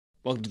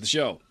Welcome to the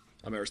show.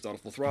 I'm Aristotle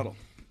Full Throttle,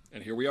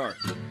 and here we are.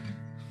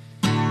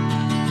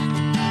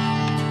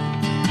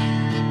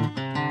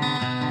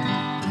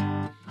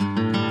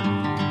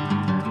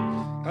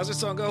 How's this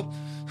song go?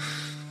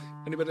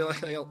 Anybody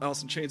like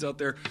Alice in Chains out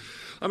there?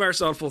 I'm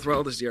Aristotle Full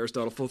Throttle. This is the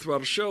Aristotle Full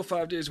Throttle Show.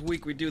 5 days a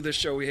week we do this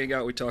show. We hang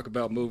out. We talk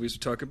about movies. We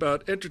talk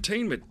about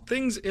entertainment.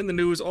 Things in the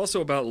news.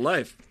 Also about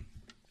life.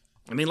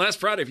 I mean, last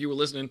Friday, if you were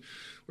listening,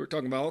 we were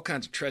talking about all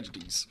kinds of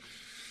tragedies.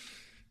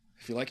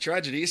 If you like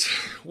tragedies,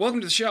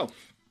 welcome to the show.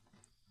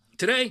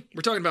 Today,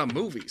 we're talking about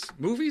movies.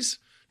 Movies?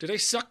 Do they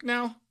suck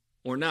now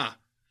or nah?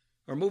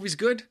 Are movies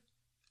good?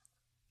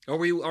 Are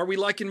we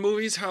liking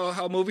movies?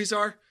 How movies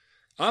are?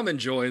 I'm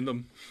enjoying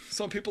them.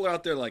 Some people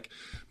out there like,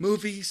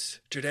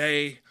 movies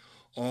today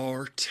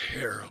are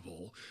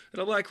terrible.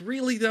 And I'm like,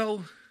 really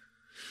though?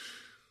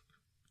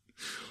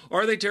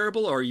 Are they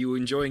terrible or are you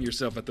enjoying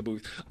yourself at the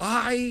movies?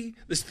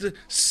 The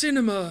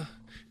cinema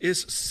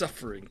is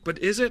suffering. But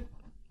is it?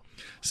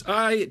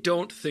 I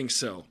don't think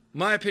so.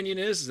 My opinion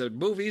is that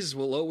movies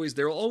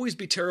there will always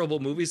be terrible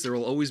movies. There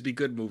will always be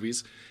good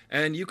movies.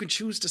 And you can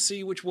choose to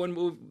see which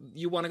one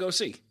you want to go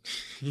see.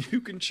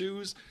 You can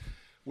choose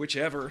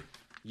whichever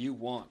you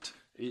want.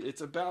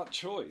 It's about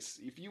choice.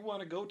 If you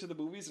want to go to the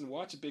movies and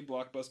watch a big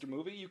blockbuster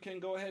movie, you can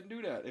go ahead and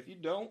do that. If you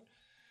don't,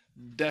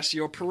 that's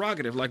your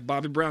prerogative, like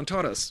Bobby Brown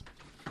taught us.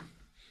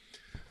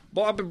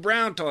 Bobby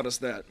Brown taught us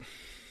that.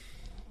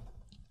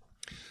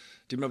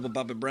 Do you remember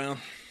Bobby Brown?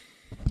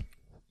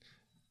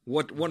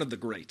 One of the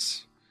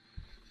greats.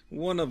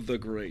 One of the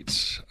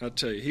greats. I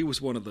tell you, he was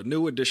one of the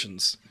new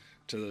additions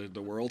to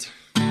the world.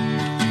 I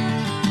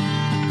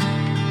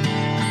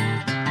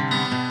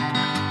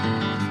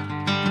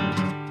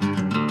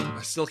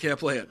still can't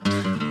play it.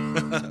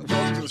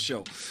 Welcome to the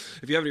show.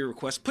 If you have any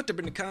requests, put them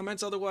in the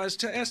comments. Otherwise,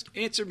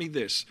 answer me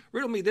this.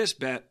 Riddle me this,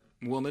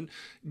 Batwoman.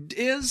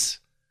 Is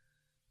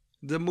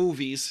the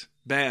movies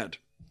bad?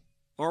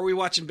 Are we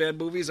watching bad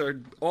movies?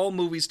 Are all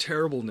movies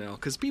terrible now?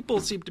 Because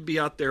people seem to be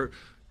out there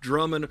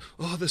drumming,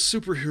 oh, the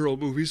superhero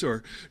movies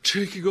are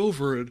taking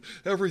over and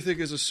everything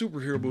is a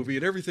superhero movie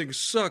and everything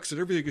sucks and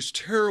everything is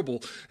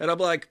terrible. And I'm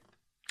like,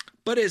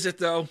 but is it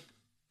though?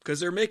 Because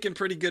they're making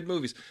pretty good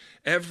movies.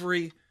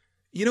 You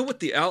know what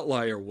the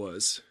outlier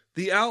was?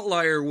 The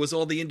outlier was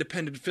all the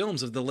independent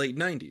films of the late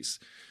 90s.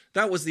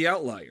 That was the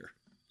outlier.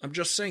 I'm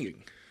just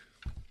saying.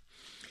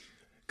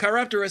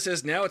 Chiroptera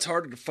says now it's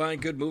harder to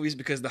find good movies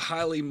because the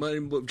highly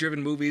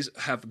money-driven movies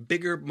have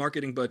bigger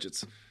marketing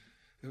budgets.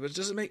 It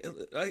doesn't make...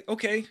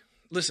 Okay,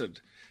 listen.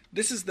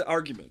 This is the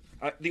argument.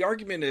 The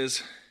argument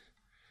is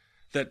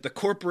that the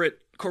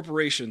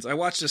corporations... I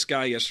watched this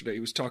guy yesterday. He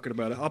was talking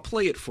about it. I'll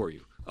play it for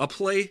you. I'll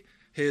play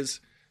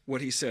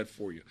what he said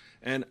for you.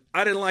 And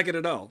I didn't like it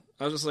at all.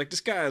 I was just like, this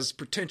guy is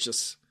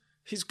pretentious.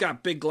 He's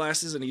got big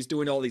glasses and he's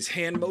doing all these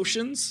hand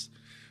motions.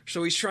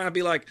 So he's trying to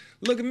be like,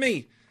 look at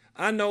me.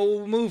 I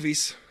know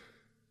movies.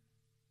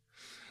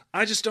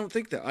 I just don't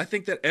think that. I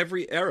think that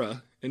every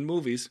era in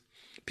movies,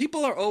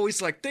 people are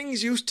always like,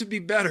 things used to be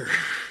better.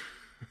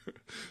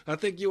 I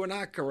think you and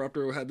I,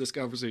 Corruptor, had this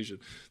conversation.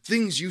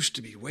 Things used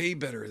to be way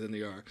better than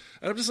they are.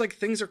 And I'm just like,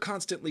 things are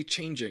constantly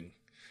changing.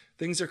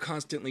 Things are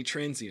constantly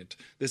transient.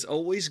 There's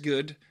always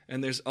good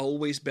and there's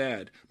always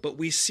bad. But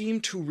we seem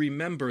to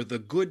remember the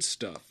good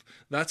stuff.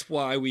 That's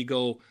why we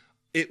go,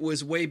 it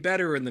was way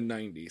better in the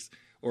 90s.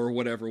 Or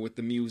whatever, with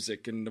the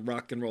music and the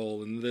rock and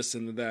roll and this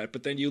and that.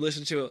 But then you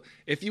listen to,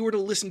 if you were to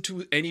listen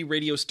to any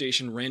radio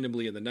station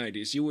randomly in the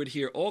 90s, you would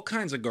hear all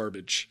kinds of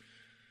garbage.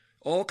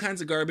 All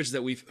kinds of garbage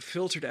that we've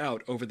filtered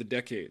out over the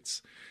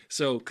decades.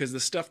 So, because the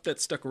stuff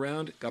that stuck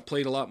around got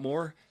played a lot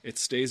more, it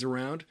stays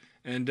around,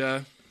 and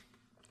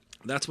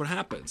that's what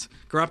happens.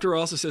 Chiroptera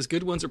also says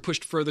good ones are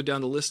pushed further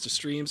down the list of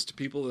streams to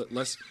people that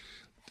less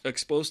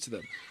exposed to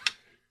them.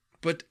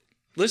 But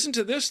listen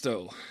to this,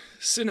 though.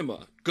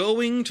 Cinema.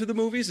 Going to the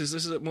movies,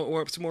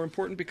 what's more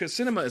important? Because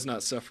cinema is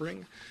not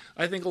suffering.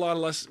 I think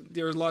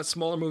there are a lot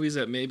smaller movies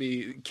that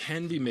maybe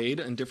can be made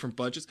in different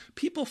budgets.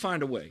 People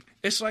find a way.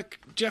 It's like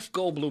Jeff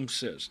Goldblum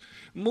says.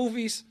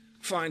 Movies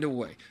find a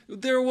way.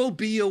 There will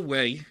be a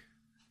way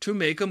to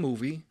make a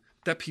movie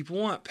that people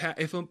want.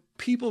 If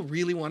people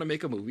really want to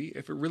make a movie,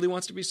 if it really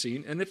wants to be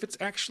seen, and if it's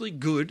actually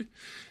good,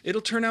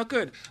 it'll turn out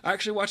good. I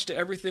actually watched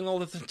everything all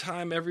the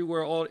time,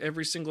 everywhere,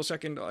 every single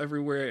second,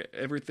 everywhere,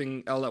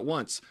 everything all at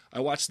once. I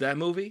watched that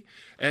movie,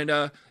 and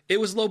it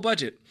was low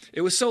budget.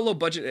 It was so low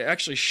budget, it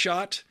actually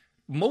shot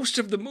most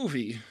of the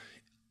movie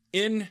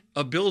in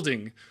a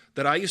building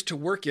that I used to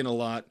work in a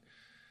lot,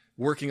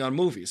 working on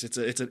movies.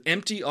 It's an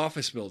empty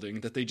office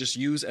building that they just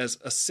use as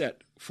a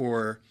set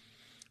for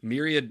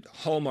myriad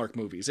Hallmark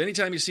movies.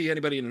 Anytime you see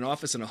anybody in an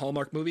office in a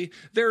Hallmark movie,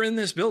 they're in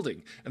this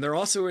building. And they're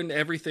also in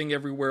Everything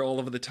Everywhere All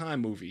Over the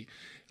Time movie.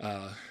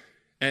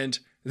 And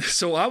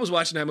so I was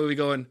watching that movie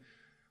going,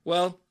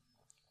 well,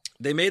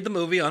 they made the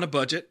movie on a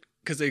budget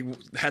because they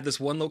had this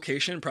one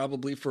location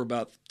probably for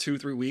about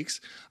 2-3 weeks.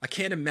 I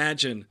can't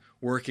imagine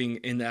working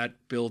in that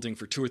building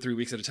for 2 or 3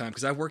 weeks at a time,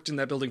 because I worked in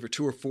that building for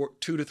 2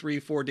 to 3,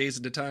 4 days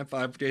at a time,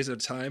 5 days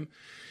at a time,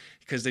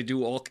 because they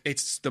do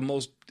it's the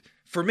most,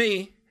 for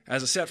me,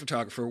 as a set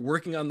photographer,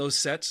 working on those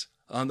sets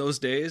on those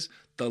days,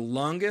 the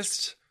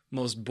longest,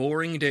 most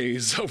boring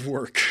days of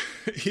work.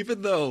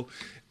 even though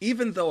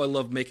I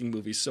love making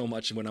movies so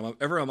much, and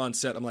whenever I'm on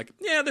set, I'm like,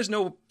 yeah, there's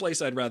no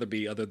place I'd rather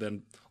be other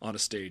than on a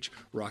stage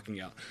rocking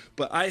out.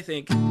 But I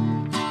think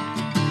I'm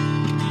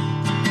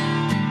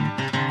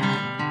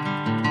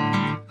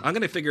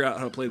going to figure out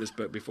how to play this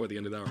before the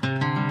end of the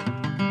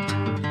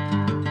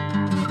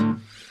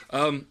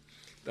hour.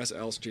 That's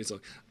Alice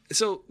Chainsaw.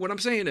 So what I'm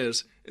saying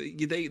is,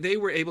 they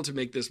were able to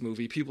make this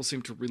movie. People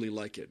seem to really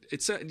like it.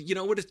 It's you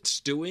know what it's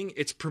doing?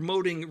 It's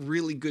promoting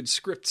really good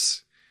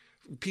scripts.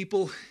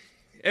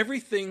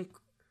 Everything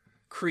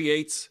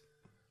creates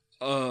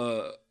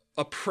a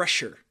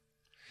pressure.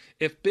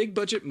 If big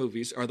budget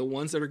movies are the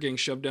ones that are getting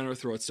shoved down our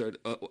throats, that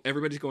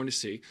everybody's going to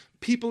see,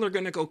 people are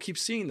going to go keep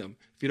seeing them.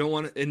 If you don't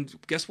want to, and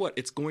guess what?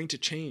 It's going to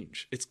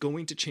change. It's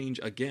going to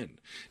change again.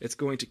 It's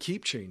going to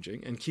keep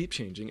changing and keep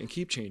changing and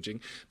keep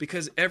changing,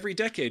 because every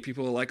decade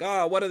people are like,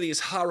 what are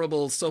these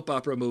horrible soap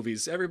opera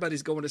movies?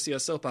 Everybody's going to see a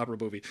soap opera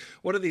movie.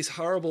 What are these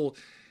horrible...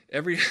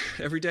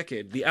 Every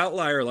decade. The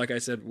outlier, like I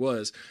said,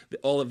 was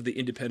all of the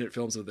independent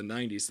films of the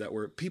 90s that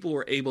were people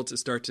were able to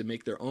start to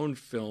make their own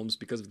films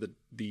because of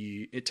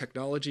the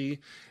technology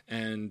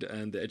and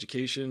the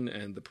education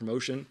and the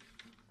promotion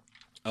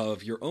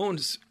of your own.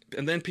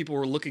 And then people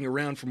were looking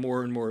around for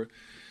more and more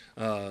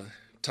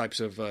types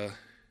of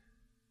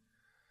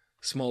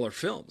smaller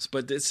films.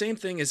 But the same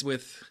thing is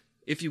with,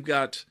 if you've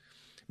got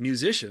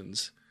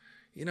musicians,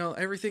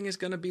 everything is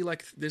going to be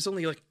like, there's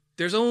only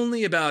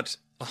about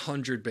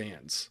 100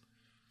 bands.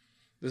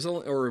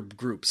 Or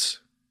groups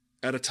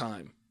at a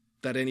time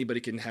that anybody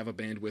can have a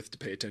bandwidth to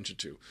pay attention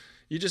to.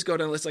 You just go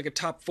down, it's like a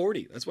top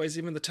 40. That's why it's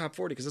even the top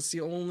 40, because it's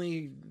the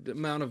only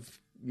amount of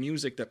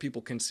music that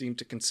people can seem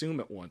to consume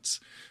at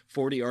once.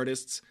 40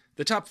 artists.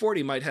 The top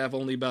 40 might have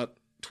only about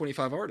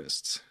 25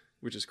 artists,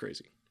 which is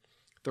crazy.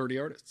 30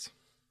 artists.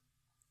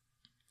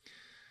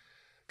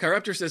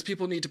 Chiropter says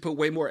people need to put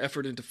way more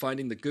effort into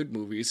finding the good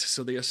movies,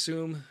 so they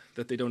assume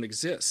that they don't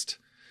exist.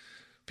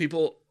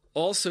 People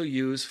also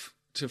use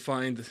to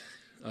find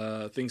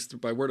things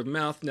by word of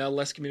mouth, now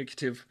less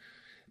communicative.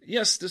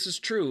 Yes, this is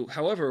true.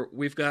 However,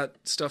 we've got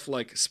stuff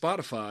like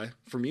Spotify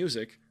for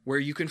music, where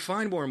you can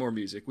find more and more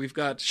music. We've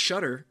got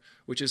Shudder,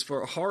 which is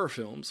for horror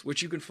films,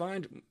 which you can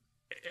find.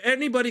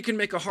 Anybody can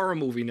make a horror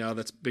movie now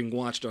that's being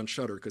watched on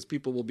Shudder, because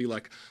people will be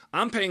like,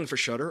 I'm paying for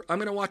Shudder. I'm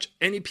going to watch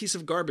any piece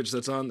of garbage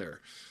that's on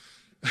there.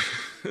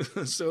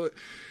 So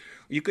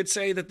you could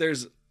say that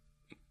there's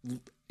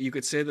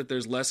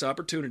less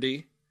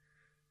opportunity.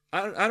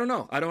 I don't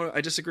know.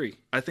 I disagree.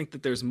 I think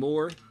that there's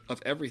more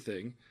of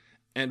everything,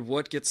 and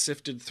what gets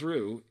sifted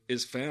through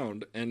is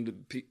found,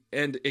 and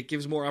it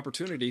gives more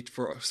opportunity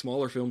for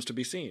smaller films to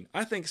be seen.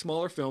 I think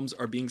smaller films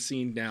are being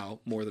seen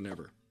now more than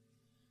ever.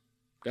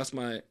 That's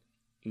my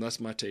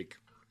take.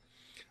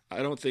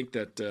 I don't think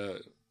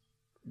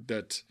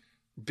that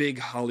big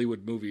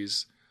Hollywood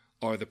movies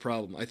are the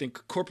problem. I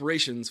think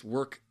corporations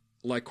work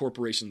like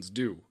corporations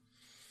do.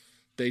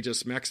 They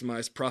just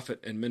maximize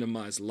profit and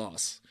minimize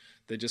loss.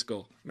 They just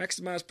go,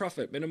 maximize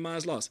profit,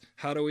 minimize loss.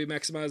 How do we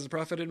maximize the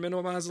profit and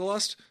minimize the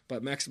loss? By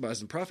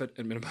maximizing profit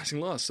and minimizing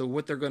loss. So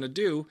what they're going to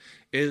do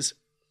is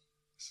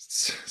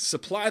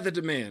supply the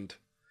demand.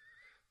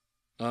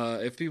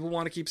 If people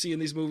want to keep seeing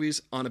these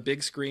movies on a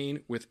big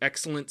screen with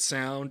excellent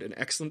sound and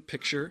excellent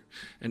picture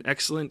and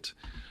excellent...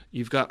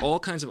 You've got all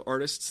kinds of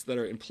artists that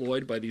are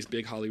employed by these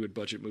big Hollywood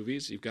budget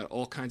movies. You've got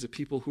all kinds of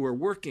people who are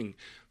working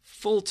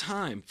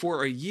full-time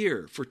for a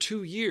year, for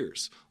 2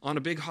 years on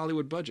a big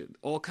Hollywood budget.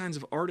 All kinds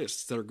of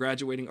artists that are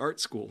graduating art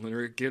school and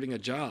are getting a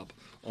job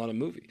on a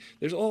movie.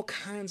 There's all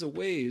kinds of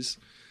ways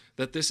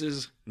that this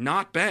is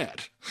not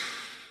bad.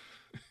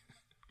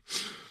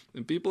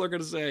 And people are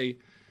going to say,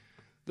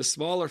 the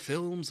smaller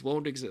films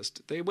won't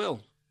exist. They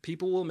will.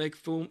 People will make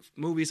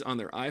movies on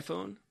their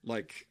iPhone,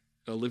 like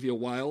Olivia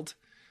Wilde.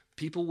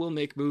 People will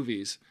make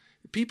movies.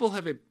 People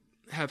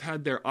have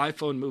had their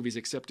iPhone movies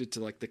accepted to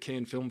like the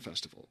Cannes Film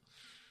Festival.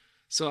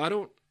 So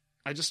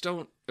I just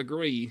don't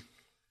agree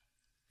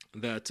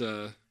that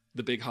the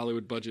big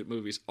Hollywood budget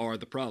movies are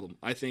the problem.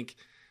 I think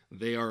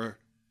they've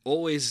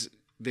always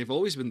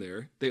been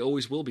there. They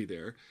always will be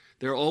there.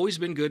 There have always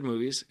been good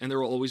movies, and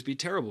there will always be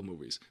terrible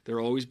movies. There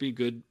will always be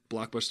good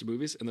blockbuster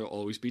movies, and there will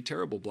always be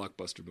terrible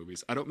blockbuster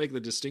movies. I don't make the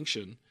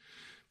distinction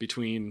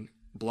between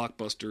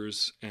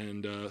blockbusters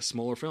and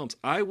smaller films.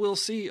 I will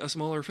see a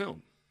smaller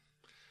film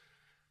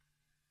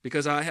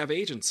because I have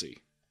agency,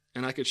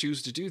 and I could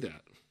choose to do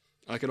that.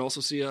 I could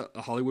also see a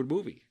Hollywood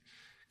movie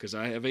because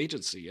I have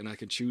agency, and I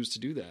can choose to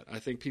do that. I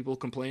think people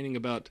complaining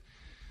about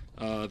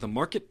the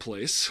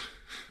marketplace,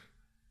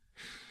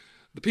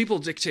 the people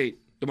dictate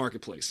the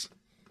marketplace.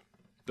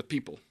 The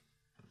people.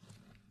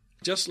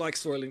 Just like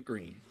Soylent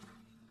Green.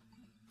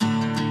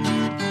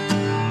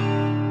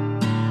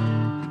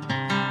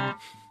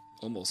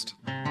 Almost.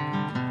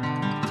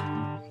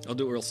 I'll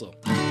do it real slow.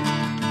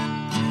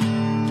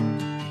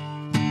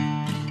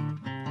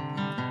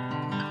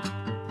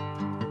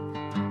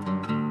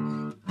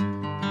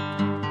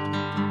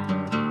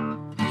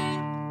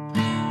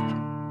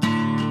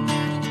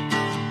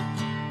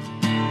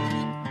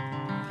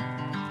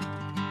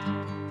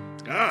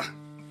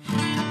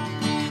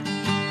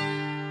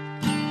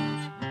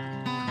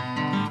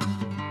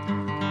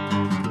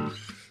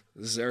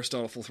 This is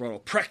Aristotle Full Throttle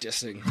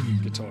practicing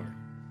guitar.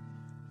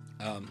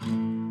 That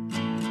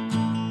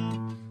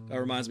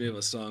reminds me of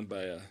a song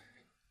by,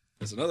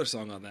 there's another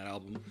song on that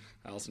album,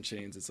 Alice in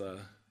Chains. It's,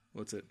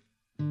 what's it?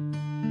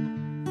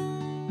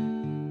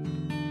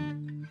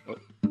 Oh.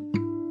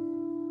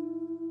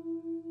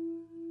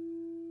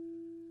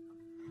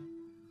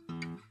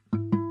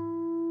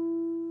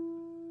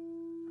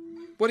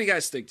 What do you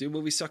guys think? Do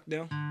movies suck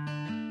now?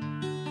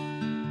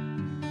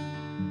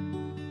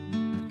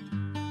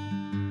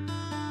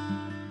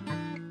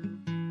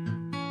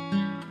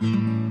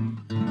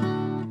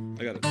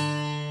 I got it.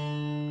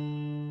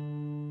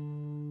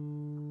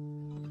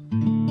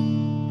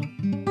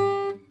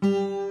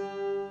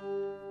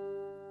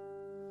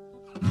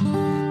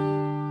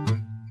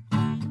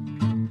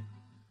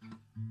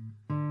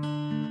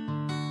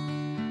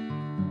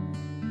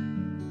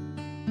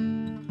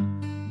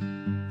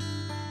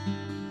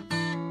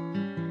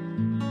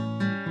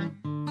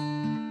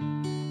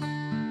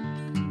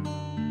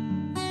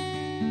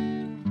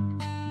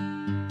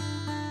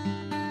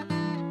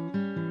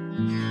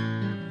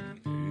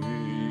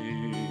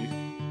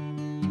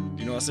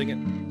 Sing it.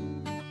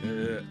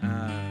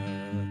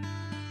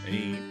 I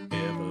ain't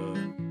ever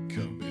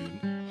coming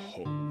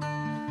home.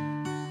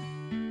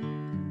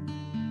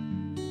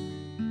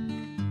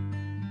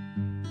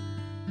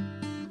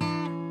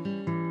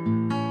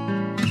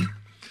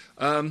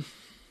 I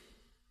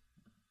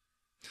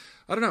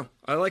don't know.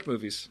 I like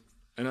movies,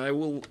 and I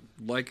will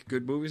like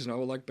good movies, and I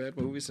will like bad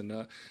movies,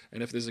 and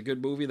if there's a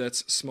good movie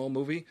that's a small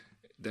movie,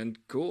 then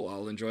cool,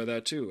 I'll enjoy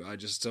that too. I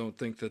just don't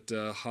think that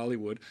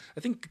Hollywood.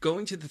 I think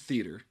going to the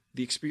theater.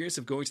 The experience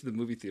of going to the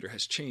movie theater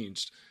has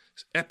changed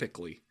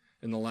epically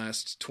in the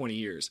last 20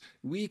 years.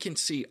 We can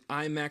see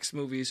IMAX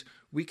movies.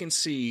 We can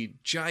see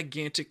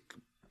gigantic,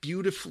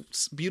 beautiful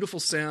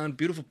sound,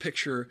 beautiful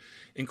picture,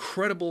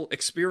 incredible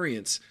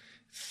experience.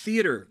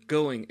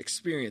 Theater-going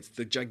experience,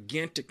 the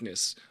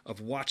giganticness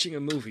of watching a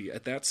movie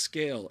at that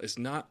scale is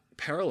not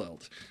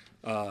paralleled.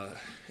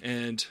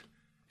 And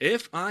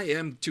if I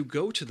am to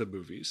go to the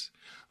movies,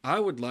 I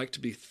would like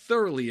to be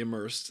thoroughly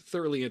immersed,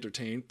 thoroughly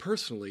entertained,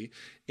 personally,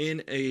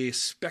 in a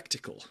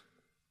spectacle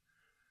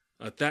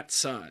at that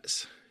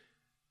size.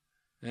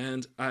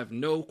 And I have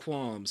no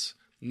qualms,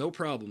 no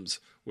problems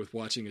with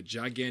watching a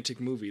gigantic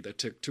movie that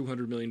took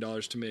 $200 million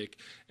to make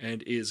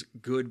and is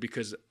good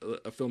because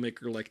a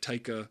filmmaker like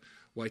Taika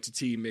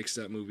Waititi makes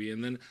that movie.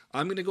 And then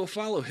I'm going to go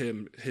follow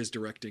his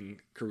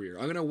directing career.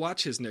 I'm going to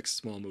watch his next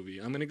small movie.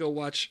 I'm going to go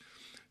watch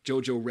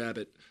Jojo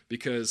Rabbit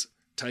because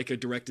Taika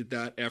directed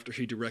that after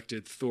he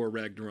directed Thor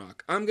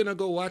Ragnarok. I'm going to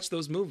go watch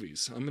those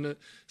movies. I'm going to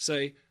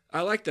say,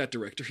 I like that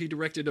director. He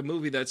directed a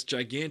movie that's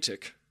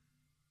gigantic.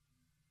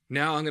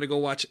 Now I'm going to go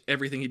watch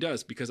everything he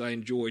does because I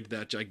enjoyed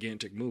that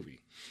gigantic movie.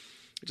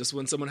 Just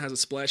when someone has a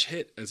splash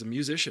hit as a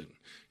musician,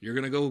 you're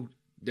going to go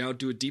now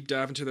do a deep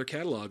dive into their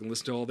catalog and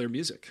listen to all their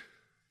music.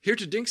 Here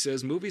to Dink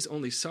says, movies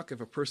only suck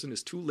if a person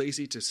is too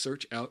lazy to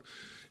search out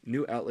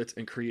new outlets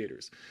and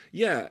creators.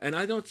 Yeah, and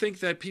I don't think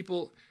that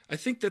people... I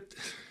think that...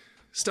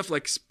 Stuff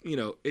like,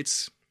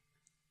 it's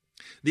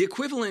the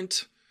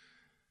equivalent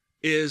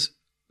is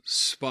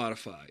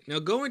Spotify. Now,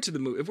 going to the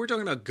movie, if we're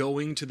talking about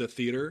going to the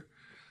theater,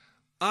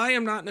 I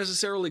am not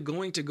necessarily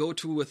going to go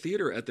to a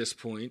theater at this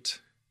point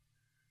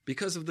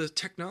because of the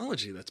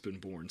technology that's been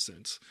born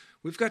since.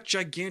 We've got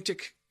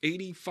gigantic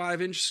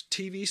 85-inch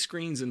TV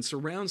screens and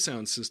surround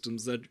sound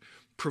systems that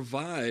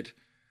provide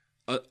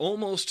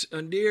almost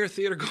a near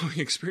theater-going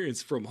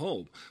experience from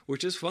home,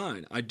 which is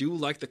fine. I do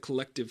like the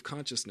collective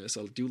consciousness.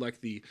 I do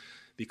like the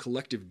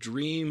collective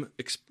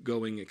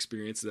dream-going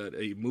experience that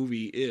a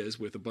movie is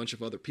with a bunch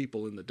of other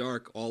people in the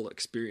dark all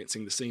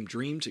experiencing the same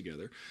dream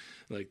together,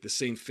 like the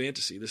same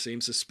fantasy, the same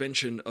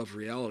suspension of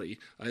reality.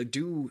 I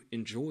do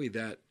enjoy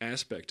that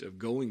aspect of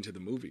going to the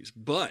movies,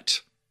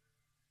 but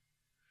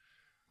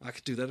I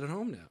could do that at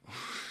home now,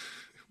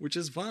 which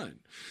is fine.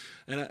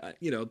 And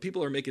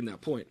people are making that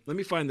point. Let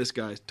me find this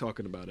guy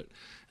talking about it,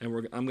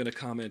 and I'm going to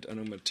comment and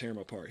I'm going to tear him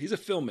apart. He's a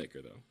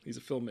filmmaker, though. He's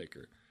a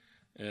filmmaker,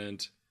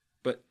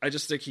 but I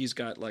just think he's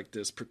got like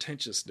this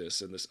pretentiousness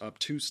and this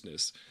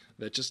obtuseness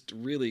that just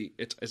really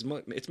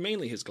it's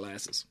mainly his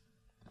glasses.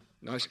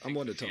 Now, I'm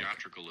one to talk.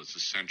 Theatrical is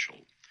essential.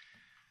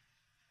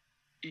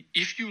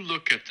 If you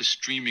look at the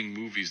streaming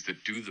movies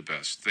that do the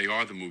best, they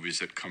are the movies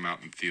that come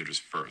out in theaters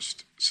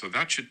first. So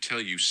that should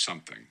tell you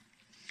something.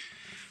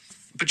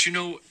 But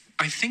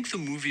I think the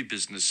movie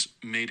business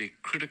made a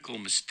critical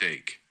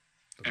mistake.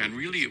 And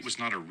really, it was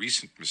not a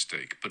recent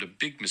mistake, but a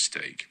big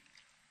mistake.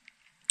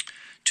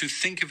 To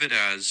think of it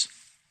as,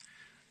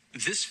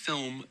 this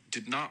film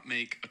did not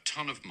make a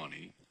ton of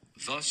money,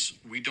 thus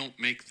we don't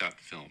make that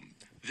film.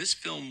 This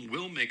film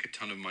will make a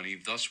ton of money,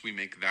 thus we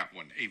make that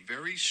one. A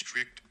very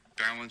strict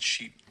balance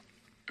sheet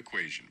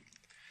equation.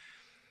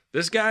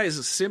 This guy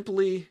is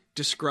simply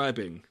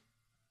describing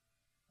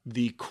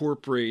the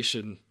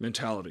corporation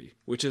mentality,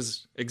 which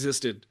has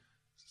existed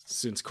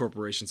since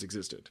corporations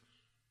existed.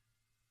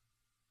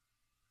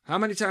 How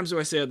many times do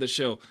I say on this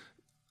show,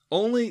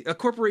 a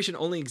corporation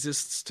only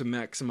exists to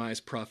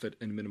maximize profit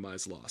and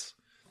minimize loss?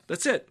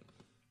 That's it.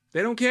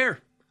 They don't care.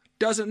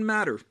 Doesn't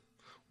matter.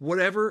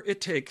 Whatever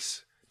it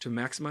takes to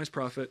maximize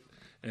profit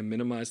and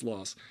minimize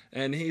loss.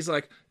 And he's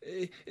like,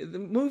 the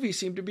movies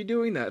seem to be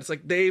doing that. It's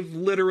like they've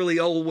literally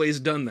always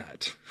done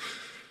that.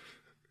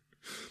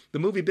 The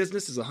movie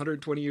business is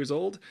 120 years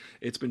old.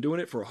 It's been doing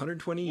it for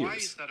 120 years. Why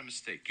is that a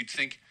mistake? You'd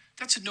think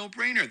that's a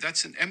no-brainer.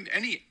 That's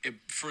any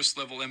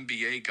first-level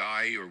MBA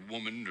guy or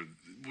woman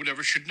or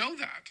whatever should know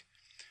that.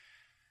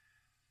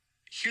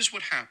 Here's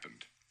what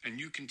happened, and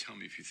you can tell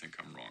me if you think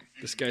I'm wrong.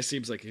 This guy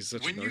seems like he's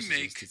such a narcissist. When you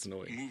make it's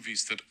annoying.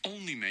 movies that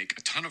only make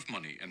a ton of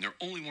money, and they're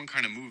only one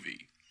kind of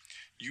movie,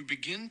 you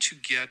begin to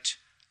get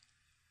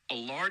a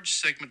large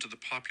segment of the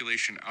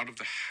population out of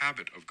the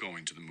habit of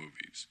going to the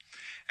movies.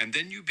 And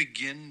then you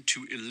begin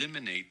to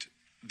eliminate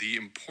the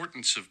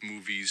importance of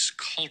movies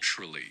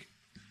culturally.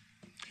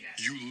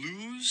 Yes. You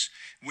lose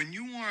when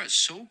you are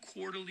so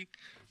quarterly.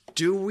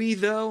 Do we,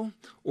 though?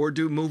 Or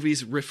do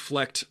movies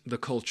reflect the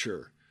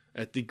culture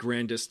at the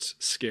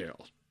grandest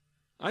scale?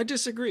 I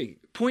disagree.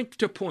 Point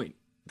to point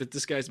that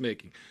this guy's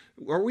making.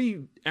 Are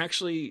we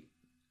actually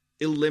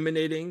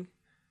eliminating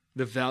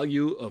the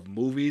value of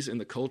movies in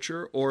the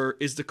culture, or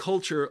is the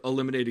culture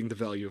eliminating the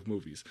value of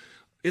movies?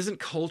 Isn't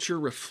culture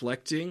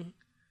reflecting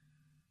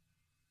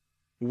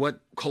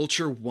what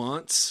culture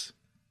wants?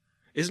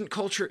 Isn't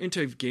culture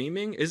into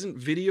gaming? Isn't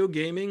video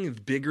gaming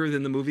bigger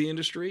than the movie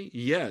industry?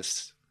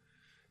 Yes.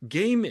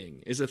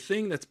 Gaming is a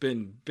thing that's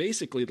been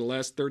basically the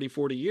last 30,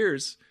 40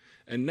 years,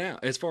 and now,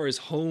 as far as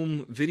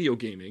home video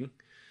gaming,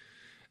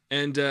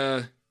 and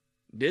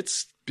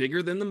it's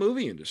bigger than the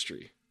movie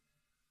industry.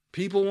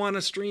 People want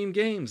to stream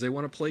games. They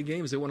want to play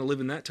games. They want to live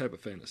in that type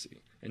of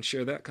fantasy and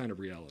share that kind of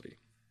reality.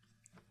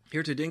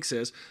 Here to Dink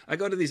says, I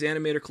go to these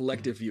animator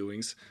collective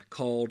viewings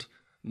called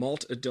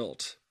Malt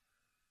Adult.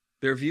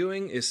 Their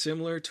viewing is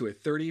similar to a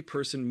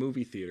 30-person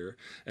movie theater,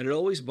 and it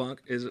always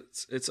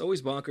it's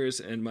always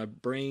bonkers and my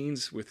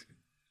brains with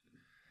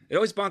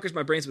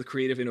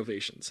creative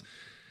innovations.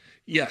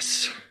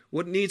 Yes,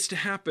 what needs to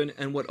happen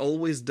and what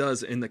always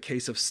does in the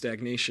case of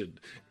stagnation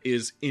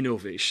is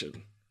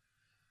innovation.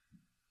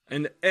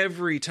 And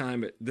every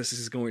time this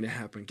is going to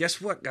happen, guess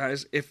what,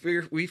 guys? If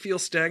we feel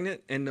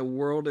stagnant and the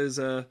world is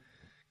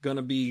going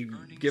to be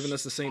giving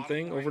us the same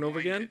thing over and over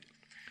again,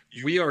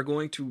 we are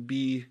going to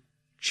be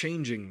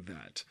changing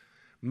that.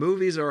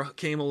 Movies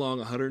came along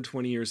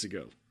 120 years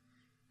ago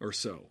or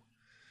so.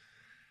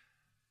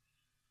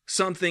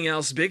 Something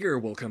else bigger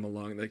will come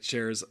along that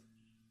shares.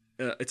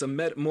 It's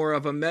more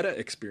of a meta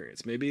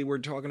experience. Maybe we're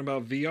talking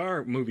about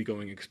VR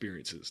movie-going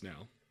experiences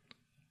now.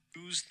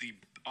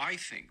 I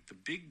think the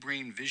big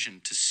brain vision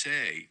to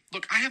say,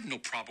 look, I have no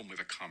problem with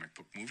a comic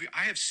book movie.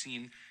 I have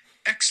seen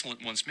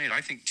excellent ones made.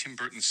 I think Tim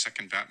Burton's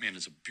second Batman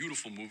is a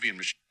beautiful movie.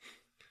 And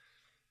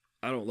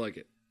I don't like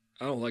it.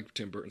 I don't like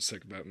Tim Burton's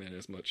second Batman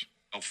as much.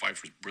 Michelle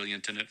Pfeiffer's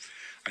brilliant in it.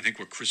 I think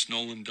what Chris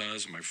Nolan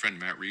does, and my friend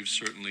Matt Reeves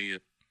certainly.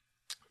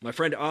 My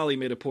friend Ollie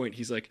made a point.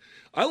 He's like,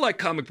 I like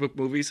comic book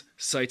movies,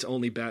 cites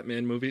only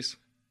Batman movies.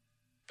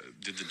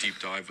 Did the deep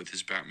dive with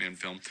his Batman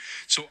film.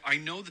 So I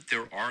know that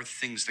there are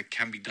things that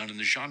can be done in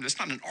the genre. That's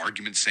not an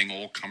argument saying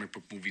all comic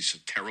book movies are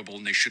terrible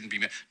and they shouldn't be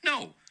made.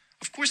 No,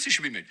 of course they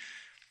should be made.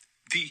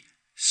 The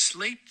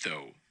slate,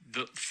 though,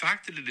 the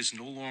fact that it is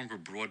no longer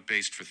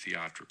broad-based for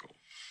theatrical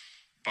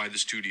by the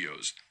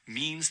studios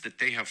means that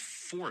they have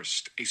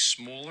forced a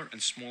smaller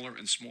and smaller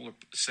and smaller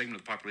segment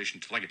of the population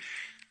to like it.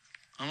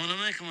 I'm going to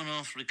make him an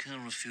offer he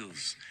can't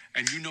refuse.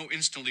 And you know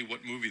instantly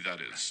what movie that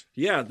is.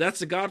 Yeah, that's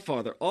The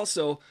Godfather.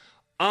 Also,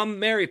 I'm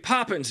Mary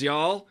Poppins,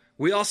 y'all.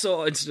 We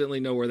also instantly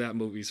know where that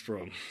movie's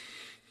from. Right.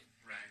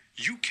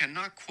 You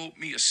cannot quote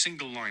me a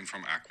single line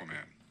from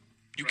Aquaman.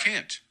 You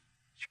can't.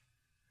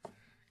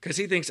 Because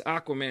he thinks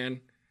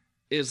Aquaman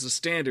is the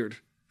standard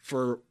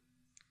for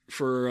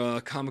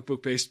comic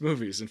book-based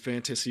movies and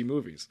fantasy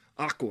movies.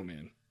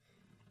 Aquaman.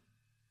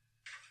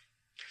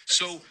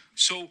 So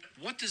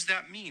what does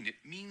that mean? It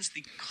means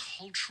the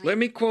cultural... Let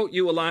me quote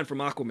you a line from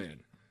Aquaman.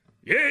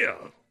 Yeah!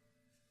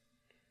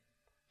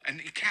 And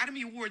the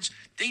Academy Awards,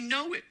 they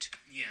know it.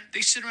 Yeah.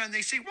 They sit around and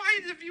they say, why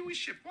is the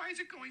viewership? Why is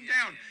it going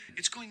down? Yeah.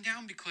 It's going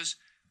down because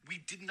we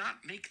did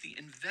not make the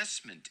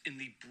investment in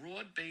the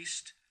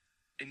broad-based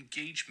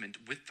engagement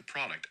with the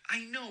product.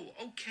 I know,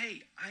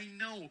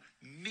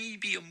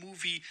 maybe a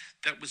movie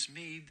that was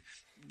made,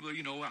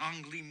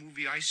 Ang Lee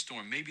movie Ice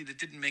Storm, maybe that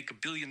didn't make $1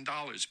 billion,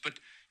 but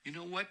you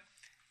know what?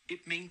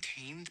 It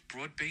maintained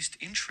broad-based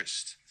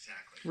interest.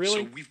 Exactly.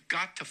 Really? So we've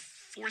got to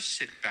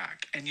force it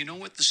back. And you know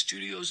what? The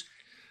studios...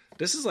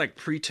 This is like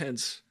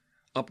pretense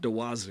up the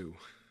wazoo.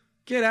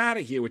 Get out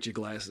of here with your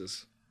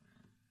glasses.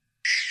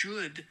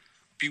 Should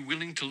be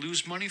willing to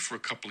lose money for a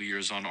couple of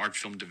years on art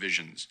film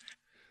divisions.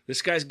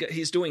 This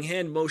he's doing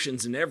hand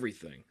motions and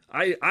everything.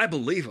 I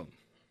believe him.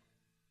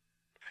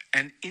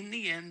 And in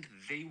the end,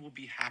 they will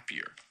be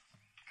happier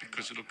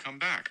because it'll come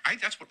back.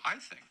 That's what I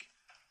think.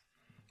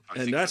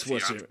 That's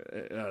what's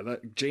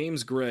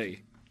James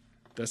Gray.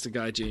 That's the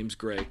guy, James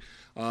Gray.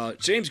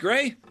 James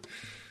Gray?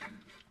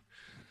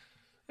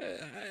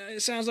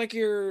 It sounds like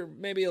you're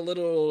maybe a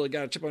little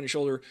got a chip on your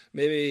shoulder.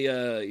 Maybe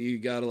you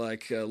gotta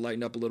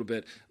lighten up a little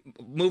bit.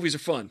 Movies are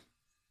fun.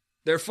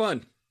 They're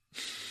fun.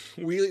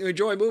 We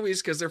enjoy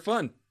movies because they're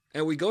fun,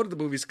 and we go to the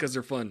movies because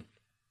they're fun.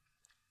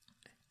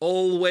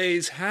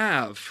 Always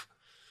have.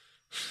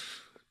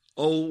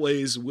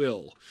 Always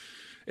will.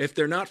 If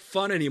they're not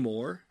fun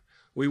anymore,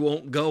 we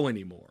won't go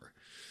anymore.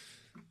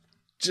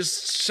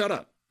 Just shut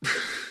up.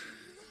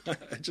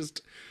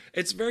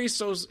 It's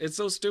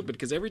so stupid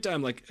because every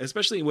time, like,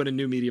 especially when a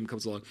new medium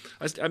comes along,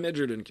 I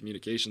majored in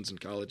communications in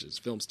colleges,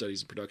 film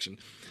studies and production,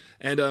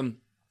 and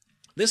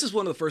this is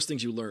one of the first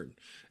things you learn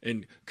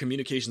in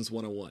Communications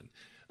 101.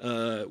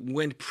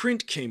 When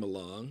print came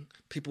along,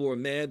 people were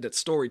mad that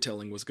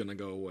storytelling was going to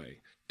go away.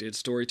 Did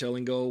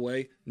storytelling go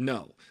away?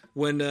 No.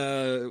 When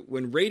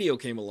radio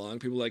came along,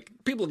 people are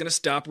going to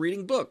stop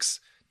reading books.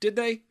 Did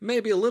they?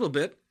 Maybe a little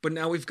bit, but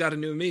now we've got a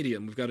new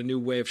medium. We've got a new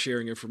way of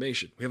sharing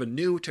information. We have a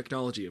new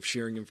technology of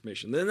sharing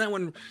information. Then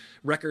when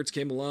records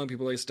came along,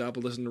 people like stopped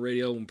listening to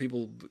radio. When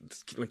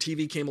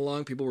TV came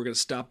along, people were going to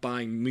stop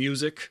buying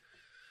music.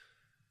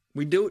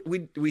 We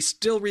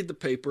still read the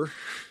paper,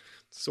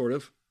 sort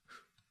of.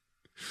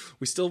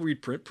 We still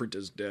read print. Print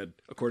is dead,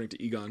 according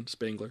to Egon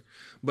Spangler.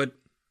 But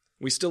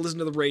we still listen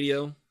to the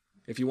radio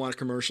if you want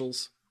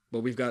commercials.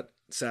 But we've got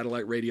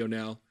satellite radio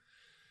now.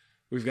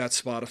 We've got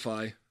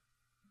Spotify.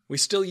 We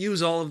still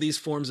use all of these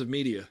forms of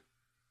media.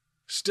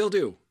 Still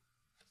do.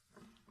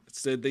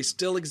 They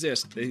still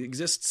exist. They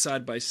exist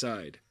side by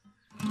side.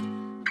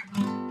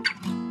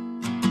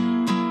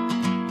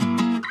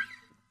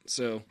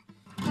 So,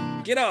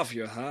 get off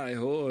your high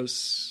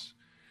horse.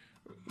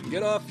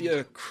 Get off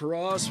your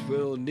cross.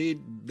 We'll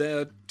need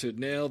that to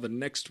nail the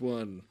next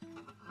one.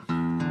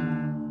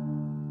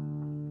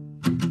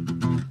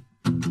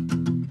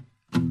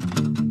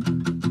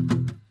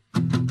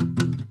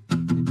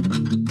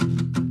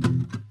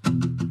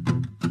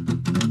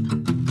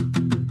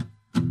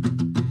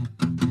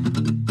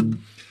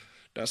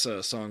 That's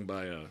a song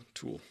by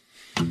Tool.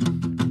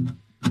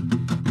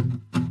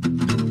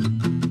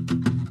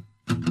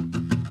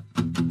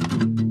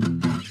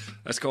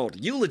 That's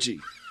called Eulogy.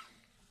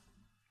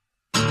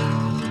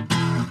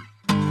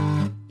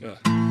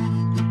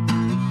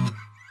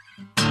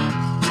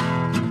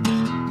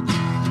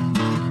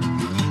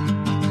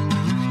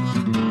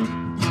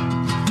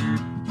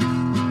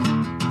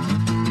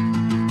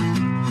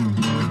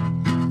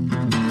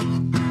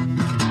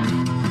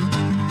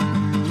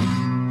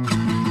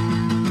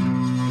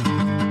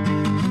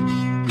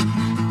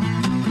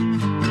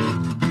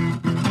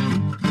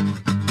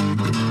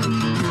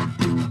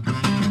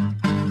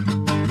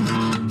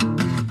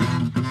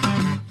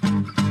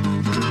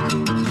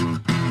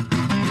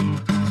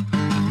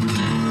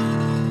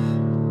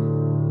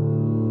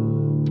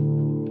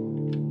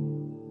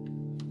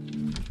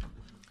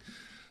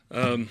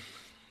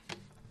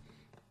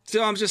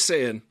 So I'm just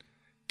saying,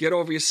 get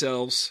over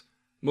yourselves.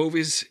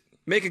 Movies,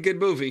 make a good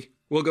movie,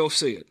 we'll go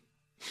see it.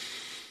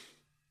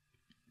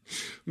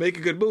 Make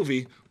a good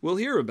movie, we'll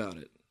hear about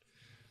it.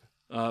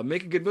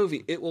 Make a good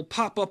movie, it will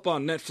pop up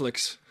on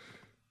Netflix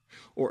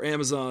or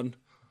Amazon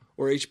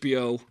or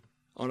HBO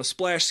on a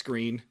splash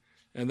screen,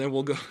 and then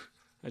we'll go.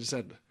 I just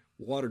had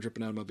water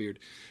dripping out of my beard,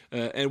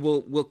 and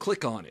we'll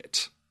click on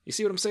it. You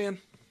see what I'm saying?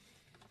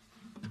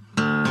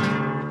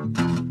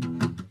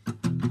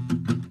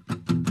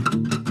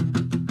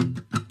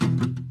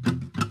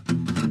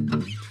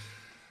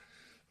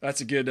 That's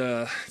a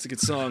good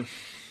song.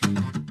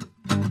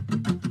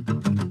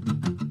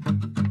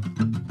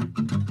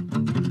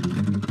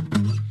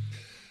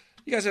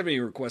 You guys have any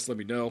requests, let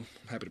me know.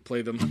 I'm happy to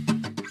play them.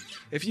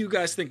 If you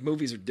guys think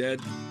movies are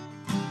dead,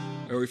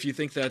 or if you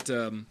think that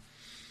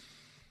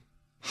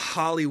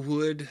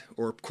Hollywood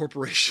or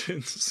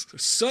corporations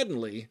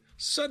suddenly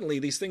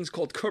these things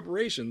called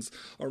corporations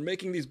are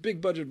making these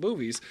big budget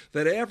movies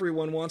that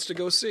everyone wants to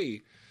go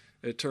see,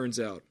 it turns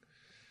out.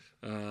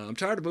 I'm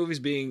tired of movies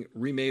being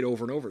remade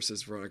over and over,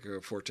 says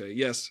Veronica Forte.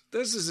 Yes,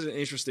 this is an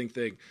interesting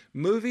thing.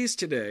 Movies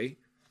today,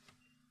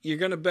 you're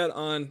going to bet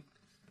on...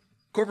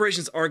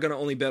 Corporations are going to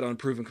only bet on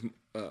proven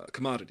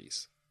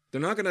commodities. They're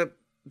not going to...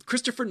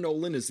 Christopher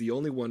Nolan is the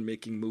only one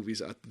making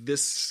movies at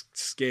this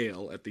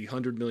scale, at the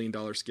 $100 million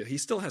scale. He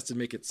still has to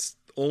make it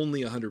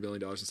only $100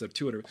 million instead of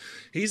 $200 million.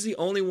 He's the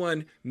only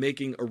one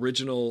making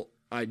original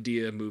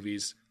idea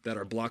movies that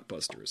are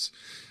blockbusters.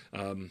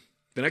 The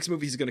next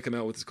movie he's going to come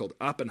out with is called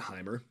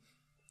Oppenheimer.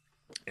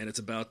 And it's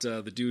about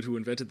the dude who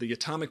invented the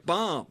atomic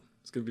bomb.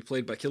 It's going to be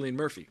played by Cillian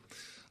Murphy.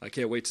 I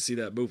can't wait to see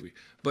that movie.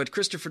 But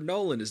Christopher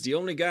Nolan is the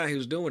only guy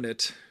who's doing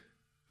it.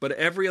 But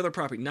every other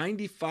property,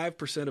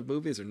 95% of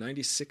movies or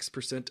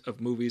 96% of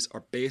movies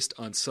are based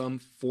on some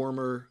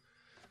former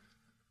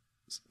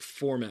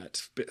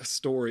format,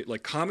 story,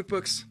 like comic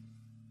books,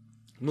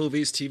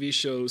 movies, TV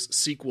shows,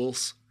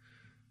 sequels,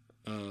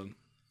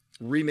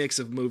 remakes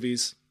of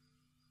movies.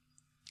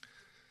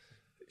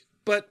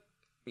 But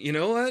you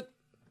know what?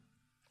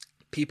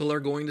 People are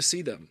going to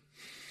see them.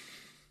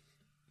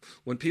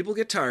 When people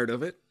get tired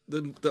of it,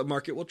 the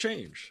market will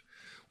change.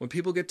 When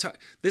people get tired...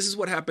 This is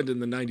what happened in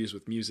the 90s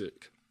with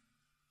music.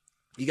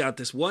 You got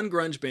this one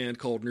grunge band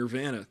called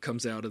Nirvana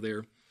comes out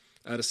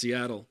of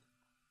Seattle.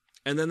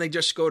 And then they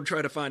just go to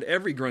try to find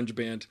every grunge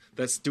band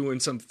that's doing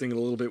something a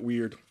little bit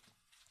weird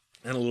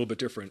and a little bit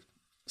different.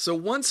 So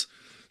once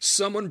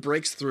someone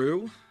breaks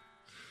through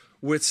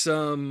with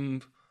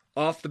some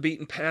off the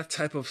beaten path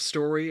type of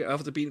story,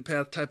 off the beaten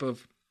path type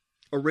of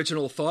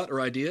original thought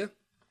or idea,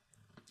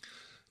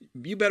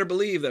 you better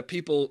believe that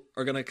people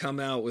are going to come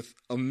out with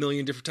a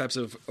million different types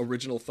of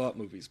original thought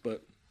movies.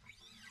 But,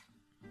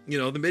 you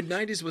know, the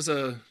mid-90s was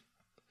a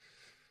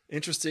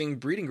interesting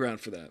breeding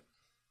ground for that.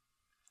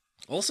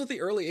 Also, the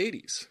early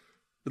 80s.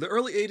 The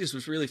early 80s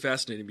was really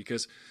fascinating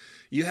because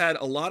you had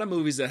a lot of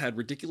movies that had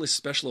ridiculous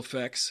special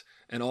effects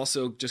and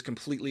also just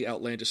completely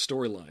outlandish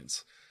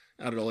storylines.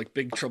 I don't know, like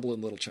Big Trouble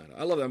in Little China.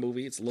 I love that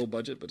movie. It's low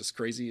budget, but it's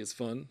crazy. It's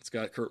fun. It's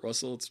got Kurt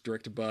Russell. It's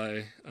directed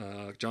by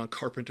John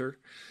Carpenter.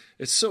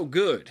 It's so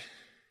good.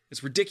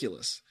 It's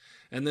ridiculous.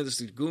 And then there's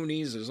the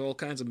Goonies. There's all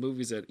kinds of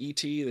movies at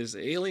E.T. There's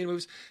the Alien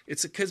movies.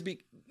 It's because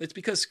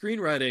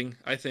screenwriting,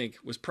 I think,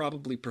 was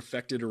probably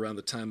perfected around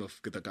the time of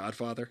The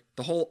Godfather.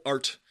 The whole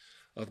art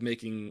of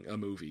making a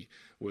movie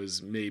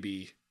was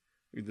maybe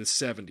the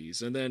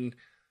 70s. And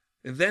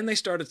then they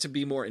started to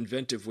be more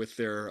inventive with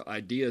their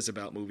ideas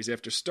about movies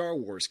after Star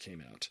Wars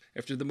came out,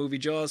 after the movie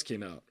Jaws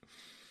came out.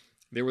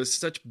 There was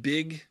such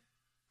big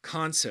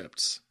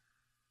concepts.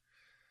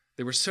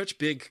 There were such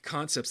big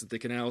concepts that they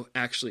can now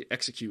actually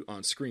execute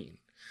on screen.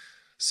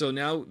 So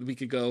now we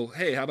could go,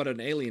 hey, how about an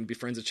alien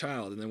befriends a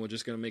child, and then we're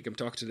just going to make him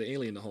talk to the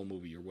alien the whole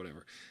movie or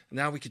whatever. And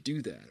now we could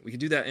do that. We could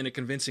do that in a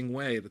convincing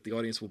way that the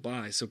audience will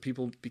buy. So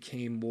people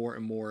became more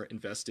and more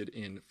invested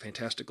in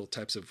fantastical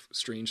types of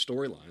strange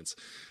storylines.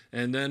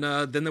 And then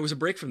there was a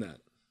break from that.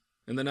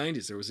 In the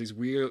 90s, there was these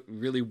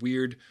really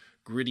weird,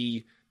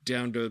 gritty,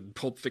 down to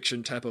Pulp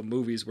Fiction type of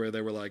movies where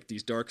they were like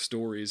these dark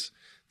stories.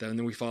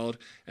 Then we followed.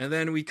 And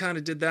then we kind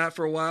of did that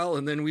for a while.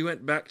 And then we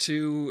went back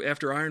to,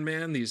 after Iron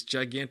Man, these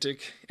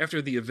gigantic,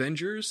 after the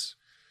Avengers,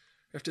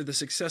 after the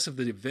success of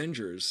the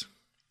Avengers,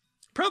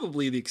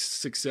 probably the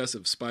success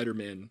of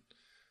Spider-Man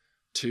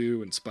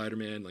 2 and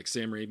Spider-Man, like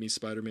Sam Raimi's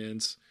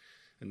Spider-Mans.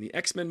 And the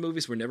X-Men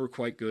movies were never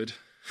quite good.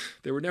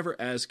 They were never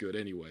as good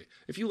anyway.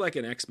 If you like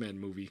an X-Men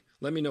movie,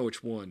 let me know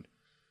which one.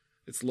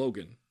 It's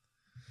Logan.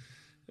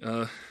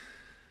 Why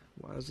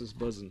is this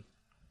buzzing?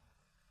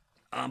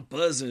 I'm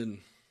buzzing.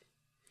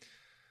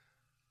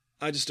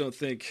 I just don't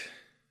think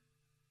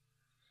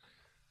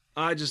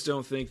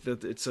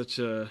that it's such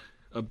a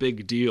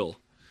big deal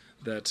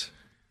that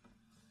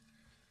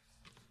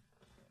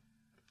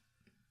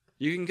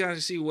you can kind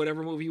of see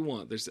whatever movie you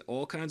want. There's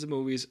all kinds of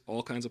movies,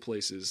 all kinds of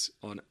places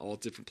on all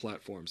different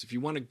platforms. If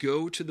you want to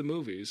go to the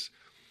movies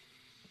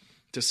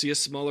to see a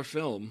smaller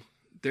film,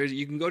 there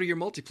you can go to your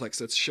multiplex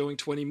that's showing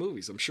 20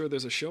 movies. I'm sure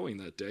there's a showing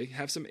that day.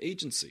 Have some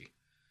agency.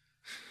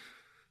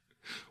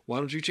 Why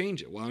don't you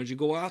change it? Why don't you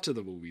go out to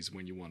the movies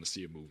when you want to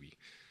see a movie?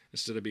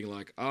 Instead of being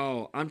like,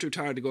 oh, I'm too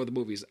tired to go to the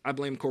movies. I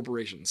blame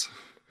corporations.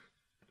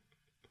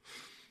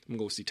 I'm going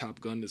to go see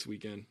Top Gun this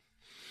weekend.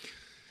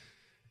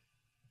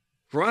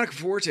 Veronica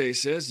Forte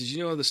says, did you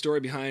know the story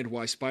behind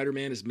why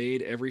Spider-Man is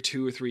made every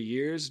 2 or 3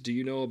 years? Do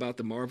you know about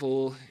the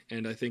Marvel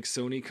and I think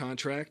Sony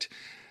contract?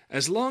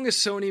 As long as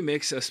Sony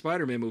makes a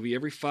Spider-Man movie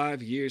every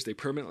 5 years, they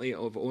permanently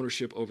have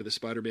ownership over the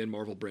Spider-Man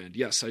Marvel brand.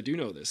 Yes, I do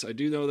know this. I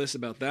do know this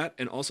about that,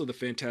 and also the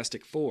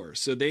Fantastic Four.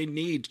 So they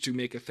need to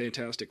make a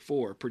Fantastic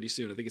Four pretty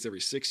soon. I think it's every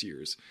 6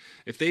 years.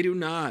 If they do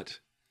not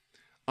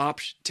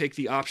take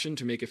the option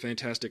to make a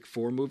Fantastic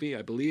Four movie,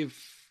 I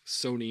believe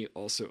Sony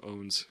also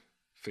owns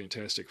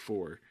Fantastic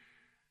Four.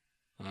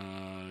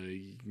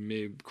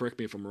 Correct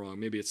me if I'm wrong.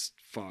 Maybe it's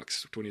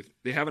Fox 20th.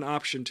 They have an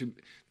option to.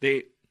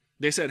 They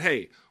said,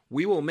 hey,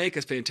 we will make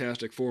a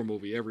Fantastic Four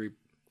movie every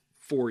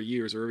 4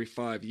 years or every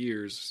 5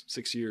 years,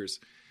 6 years,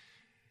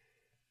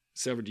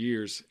 7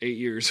 years, 8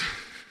 years.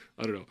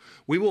 I don't know.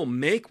 We will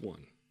make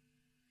one.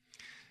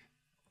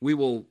 We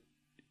will,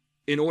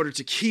 in order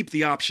to keep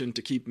the option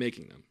to keep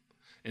making them.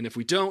 And if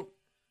we don't,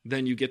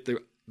 then you get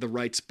the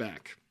rights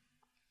back.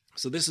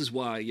 So this is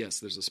why, yes,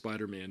 there's a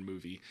Spider-Man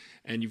movie.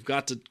 And you've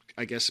got to,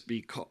 I guess,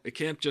 it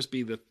can't just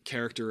be the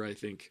character, I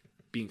think,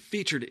 being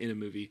featured in a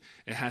movie.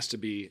 It has to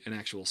be an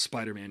actual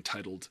Spider-Man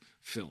titled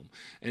film.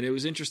 And it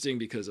was interesting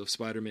because of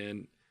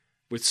Spider-Man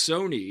with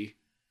Sony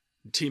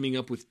teaming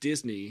up with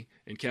Disney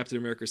and Captain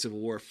America Civil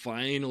War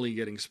finally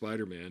getting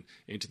Spider-Man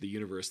into the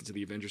universe, into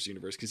the Avengers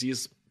universe, because he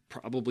is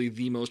probably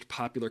the most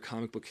popular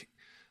comic book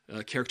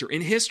character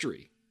in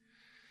history.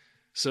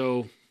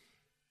 So,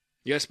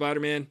 yeah,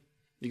 Spider-Man.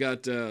 You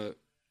got the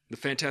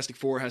Fantastic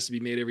Four has to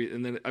be made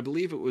and then I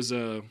believe it was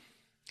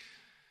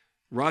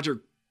Roger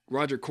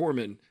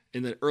Corman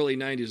in the early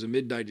 90s and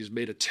mid-90s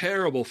made a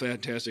terrible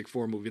Fantastic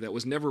Four movie that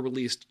was never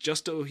released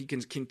just so he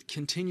can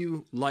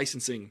continue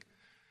licensing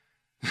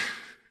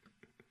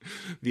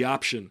the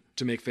option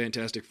to make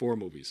Fantastic Four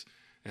movies.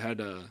 It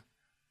had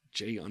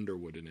Jay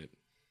Underwood in it,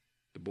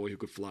 the boy who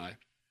could fly.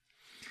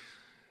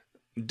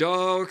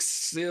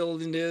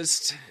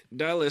 Dogsillinist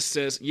Dallas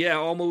says, yeah,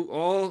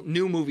 all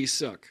new movies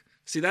suck.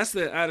 See, that's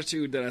the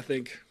attitude that I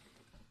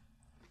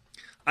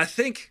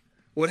think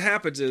what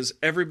happens is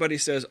everybody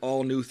says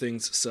all new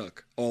things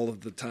suck all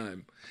of the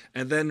time.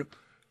 And then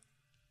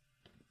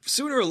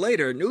sooner or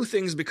later, new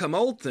things become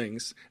old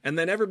things. And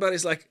then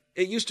everybody's like,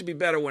 it used to be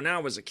better when I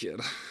was a kid.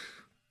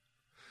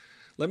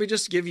 Let me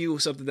just give you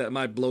something that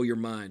might blow your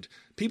mind.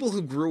 People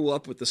who grew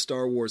up with the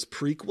Star Wars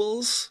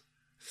prequels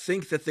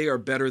think that they are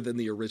better than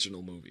the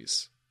original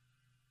movies.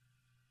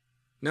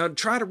 Now,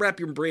 try to wrap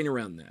your brain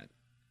around that.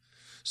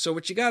 So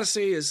what you got to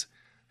say is,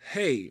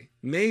 hey,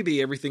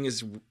 maybe everything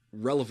is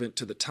relevant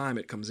to the time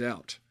it comes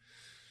out.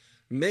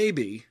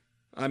 Maybe,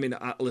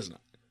 listen,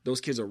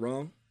 those kids are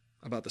wrong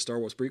about the Star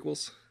Wars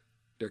prequels.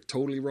 They're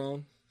totally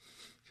wrong.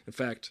 In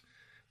fact,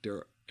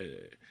 they're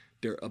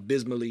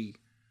abysmally,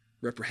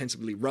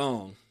 reprehensibly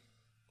wrong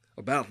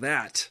about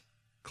that.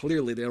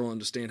 Clearly, they don't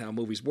understand how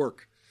movies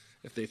work.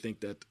 If they think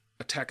that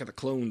Attack of the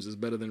Clones is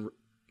better than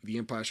The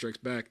Empire Strikes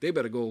Back, they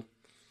better go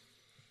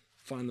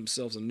find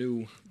themselves a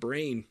new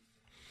brain.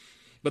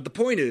 But the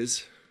point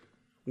is,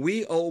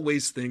 we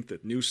always think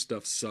that new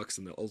stuff sucks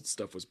and the old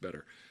stuff was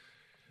better.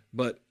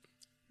 But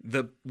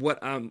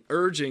what I'm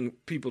urging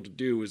people to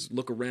do is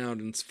look around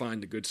and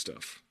find the good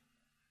stuff.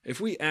 If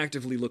we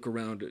actively look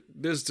around,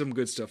 there's some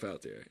good stuff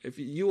out there. If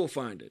you will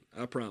find it,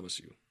 I promise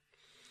you.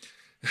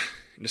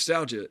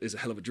 Nostalgia is a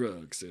hell of a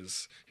drug,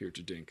 says Here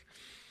to Dink.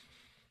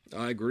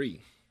 I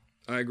agree.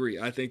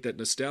 I think that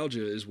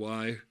nostalgia is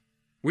why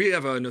we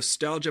have a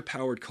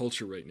nostalgia-powered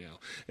culture right now.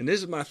 And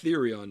this is my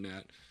theory on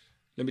that.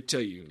 Let me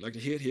tell you, like a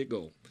hit,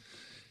 go.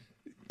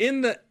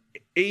 In the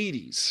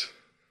 80s,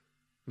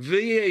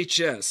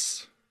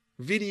 VHS,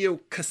 video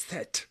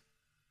cassette,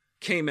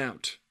 came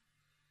out.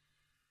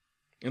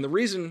 And the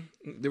reason,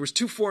 there was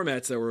two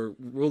formats that were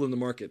ruling the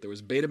market. There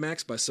was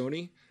Betamax by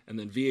Sony, and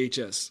then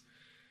VHS.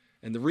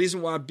 And the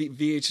reason why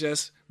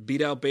VHS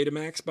beat out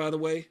Betamax, by the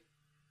way,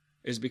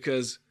 is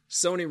because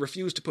Sony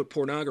refused to put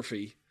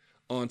pornography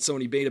on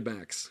Sony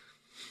Betamax.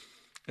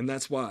 And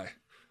that's why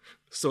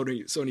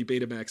Sony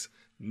Betamax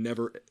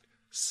never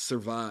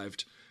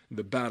survived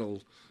the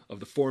battle of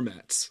the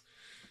formats.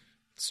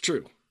 It's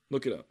true.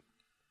 Look it up.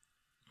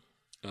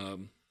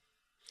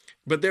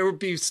 But there would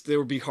be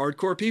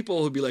hardcore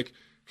people who'd be like,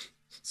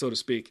 so to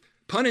speak,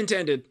 pun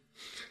intended.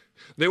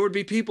 There would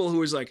be people who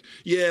was like,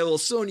 yeah, well,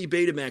 Sony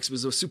Betamax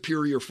was a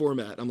superior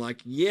format. I'm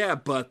like, yeah,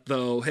 but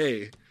though,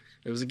 hey,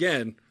 it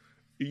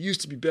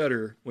used to be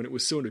better when it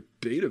was Sony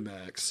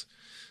Betamax.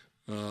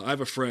 I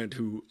have a friend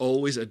who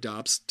always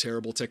adopts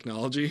terrible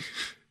technology.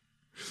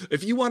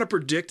 If you want to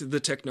predict the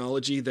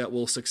technology that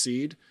will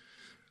succeed,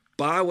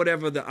 buy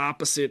whatever the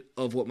opposite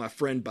of what my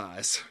friend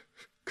buys.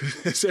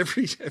 Because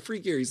every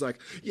year he's like,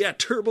 yeah,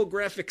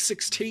 TurboGrafx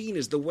 16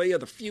 is the way of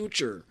the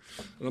future.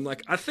 And I'm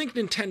like, I think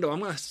Nintendo, I'm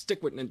going to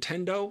stick with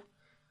Nintendo.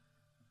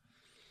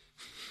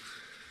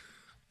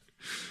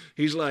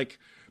 He's like,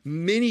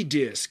 mini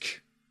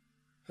disc.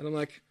 And I'm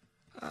like,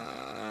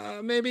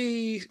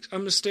 maybe I'm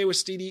going to stay with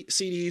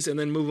CDs and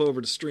then move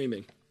over to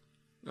streaming.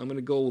 I'm going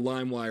to go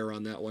LimeWire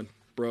on that one,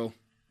 bro.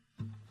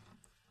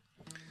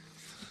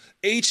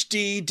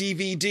 HD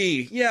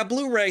DVD. Yeah,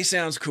 Blu-ray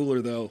sounds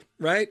cooler though,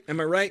 right? Am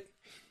I right?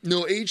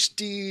 No,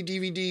 HD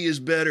DVD is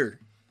better.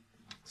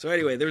 So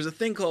anyway, there's a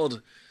thing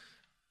called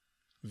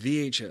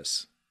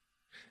VHS.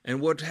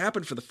 And what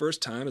happened for the first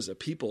time is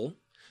that people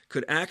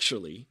could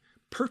actually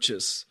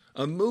purchase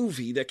a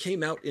movie that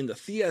came out in the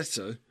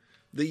theater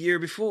the year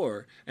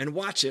before and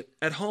watch it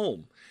at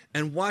home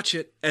and watch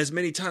it as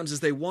many times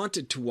as they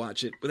wanted to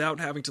watch it without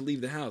having to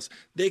leave the house.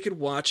 They could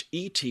watch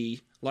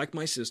E.T., like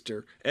my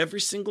sister, every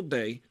single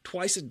day,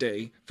 twice a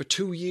day, for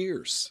 2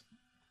 years.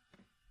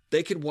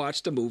 They could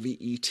watch the movie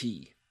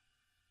E.T.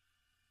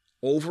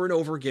 over and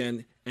over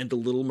again, and The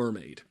Little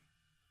Mermaid.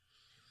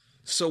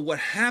 So what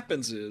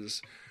happens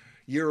is,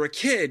 you're a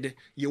kid,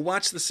 you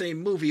watch the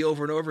same movie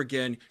over and over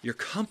again, you're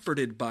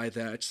comforted by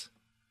that,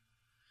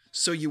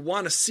 so you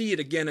want to see it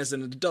again as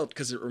an adult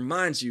because it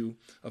reminds you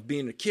of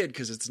being a kid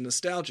because it's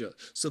nostalgia.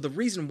 So the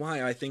reason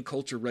why I think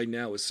culture right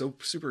now is so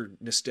super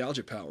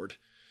nostalgia-powered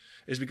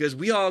is because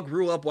we all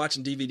grew up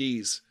watching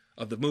DVDs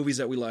of the movies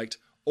that we liked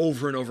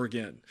over and over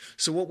again.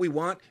 So what we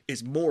want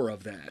is more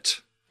of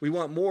that. We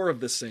want more of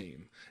the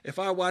same. If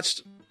I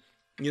watched,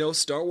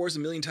 Star Wars a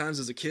million times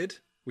as a kid,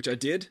 which I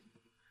did,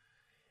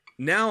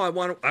 now I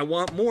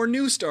want more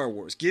new Star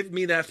Wars. Give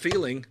me that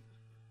feeling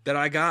that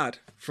I got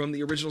from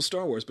the original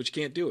Star Wars, but you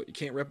can't do it. You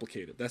can't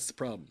replicate it. That's the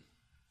problem.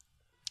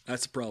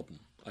 That's the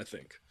problem, I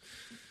think.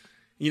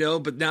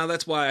 But now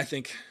that's why I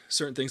think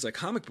certain things like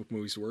comic book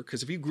movies work,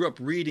 because if you grew up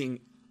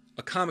reading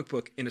a comic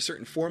book in a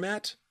certain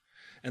format,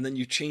 and then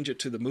you change it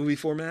to the movie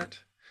format,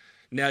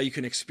 now you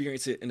can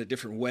experience it in a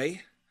different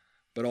way,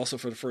 but also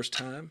for the first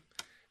time,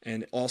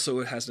 and also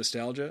it has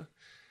nostalgia.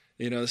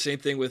 The same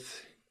thing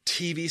with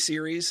TV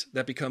series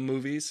that become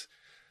movies,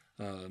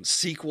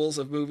 sequels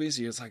of movies.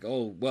 It's like,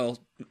 oh, well,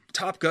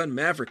 Top Gun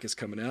Maverick is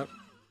coming out.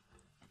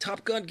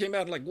 Top Gun came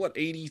out in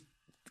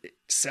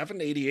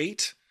 87,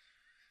 88,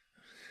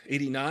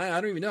 89?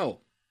 I don't even know.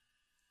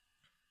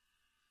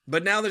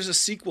 But now there's a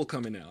sequel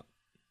coming out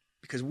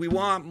because we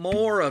want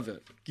more of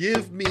it.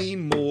 Give me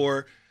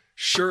more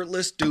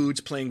shirtless dudes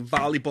playing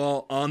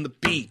volleyball on the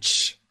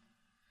beach.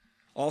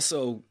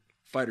 Also,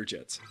 fighter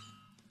jets.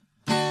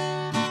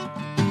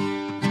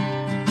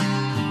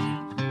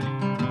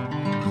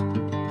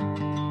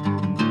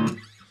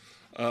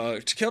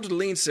 Kelton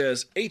Deline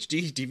says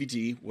HD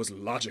DVD was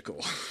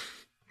logical.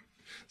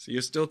 So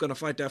you're still gonna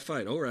fight that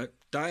fight. All right,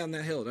 die on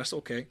that hill. That's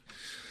okay.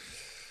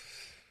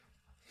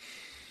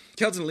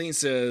 Kelton Deline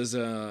says,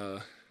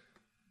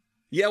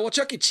 yeah, well,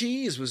 Chuck E.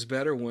 Cheese was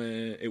better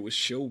when it was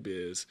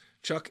showbiz.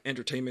 Chuck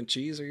Entertainment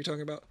Cheese, are you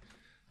talking about?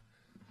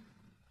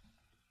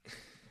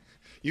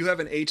 You have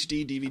an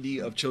HD DVD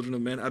of Children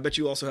of Men. I bet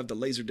you also have the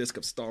Laserdisc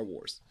of Star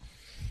Wars.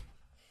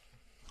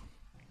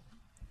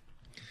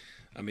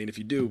 I mean, if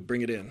you do,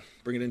 bring it in.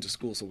 Bring it into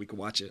school so we can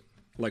watch it,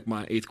 like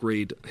my 8th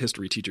grade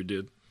history teacher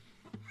did.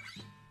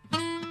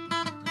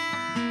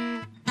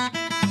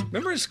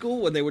 Remember in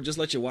school when they would just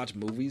let you watch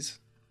movies?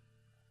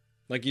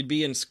 Like, you'd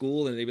be in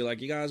school and they'd be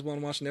like, you guys want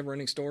to watch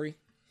Neverending Story?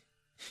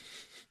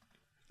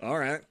 All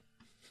right.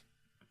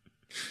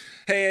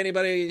 Hey,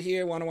 anybody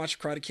here want to watch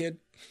Karate Kid?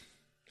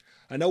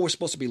 I know we're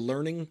supposed to be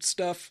learning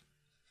stuff,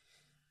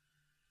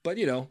 but,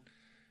 you know,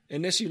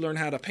 in this you learn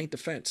how to paint the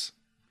fence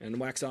and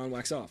wax on,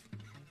 wax off.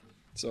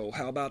 So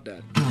how about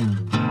that?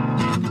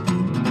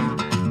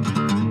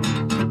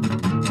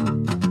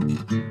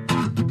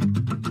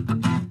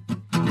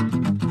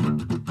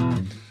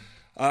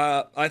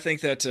 I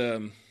think that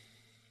The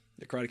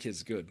Karate Kid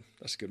is good.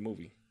 That's a good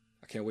movie.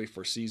 I can't wait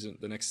for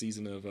the next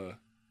season of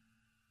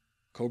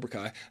Cobra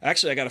Kai.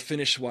 Actually, I got to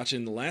finish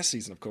watching the last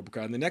season of Cobra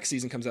Kai, and the next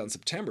season comes out in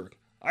September.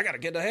 I got to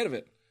get ahead of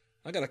it.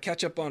 I got to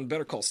catch up on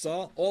Better Call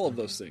Saul, all of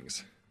those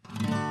things.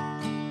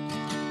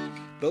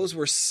 Those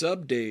were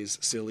sub days,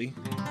 silly.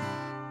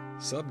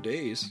 Sub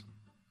days?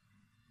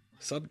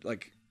 Sub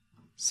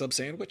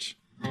sandwich?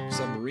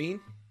 Submarine?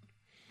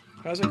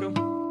 How's it go?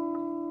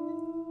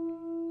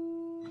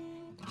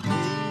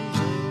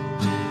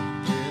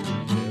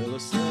 Yellow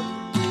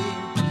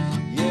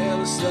submarine,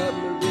 yellow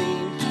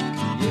submarine,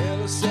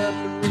 yellow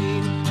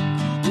submarine.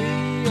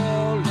 We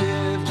all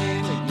live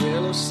in a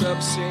yellow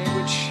sub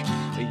sandwich,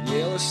 a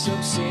yellow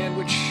sub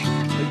sandwich,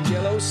 a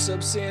yellow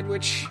sub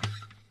sandwich.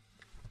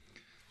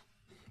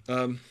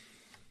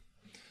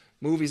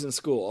 Movies in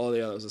school. Oh,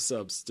 yeah, I was a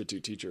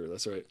substitute teacher.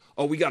 That's right.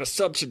 Oh, we got a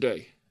sub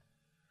today.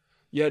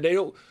 Yeah, they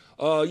don't.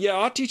 Yeah,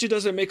 our teacher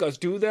doesn't make us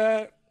do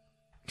that.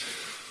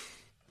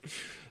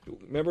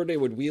 Remember they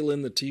would wheel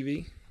in the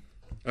TV?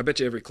 I bet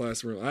you every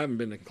classroom. I haven't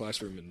been in a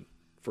classroom in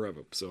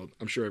forever, so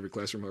I'm sure every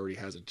classroom already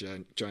has a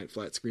giant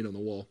flat screen on the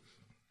wall.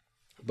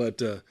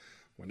 But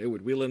when they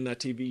would wheel in that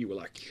TV, you were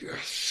like,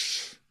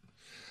 yes.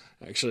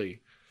 Actually,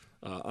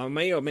 I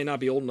may or may not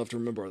be old enough to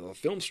remember the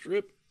film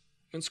strip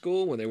in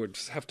school when they would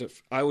have to.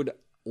 I would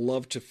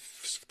love to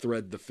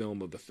thread the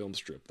film of the film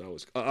strip. That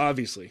was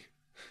obviously.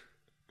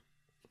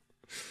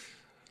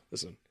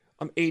 Listen,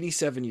 I'm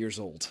 87 years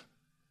old.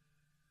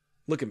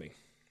 Look at me.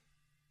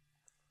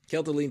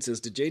 Keldeline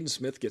says, did Jaden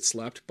Smith get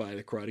slapped by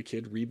the Karate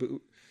Kid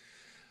reboot?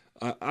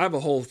 I have a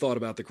whole thought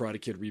about the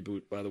Karate Kid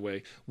reboot, by the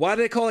way. Why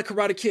do they call it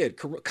Karate Kid?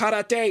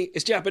 Karate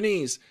is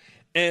Japanese.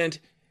 And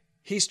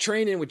he's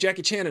training with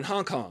Jackie Chan in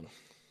Hong Kong.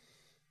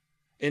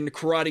 In the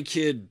Karate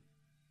Kid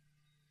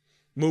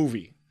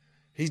movie.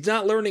 He's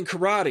not learning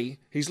karate.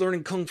 He's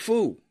learning kung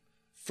fu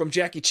from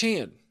Jackie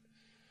Chan.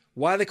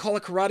 Why do they call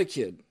it Karate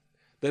Kid?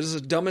 That is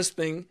the dumbest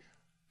thing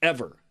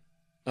ever.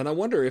 And I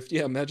wonder if,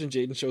 imagine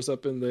Jaden shows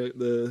up in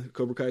the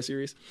Cobra Kai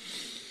series.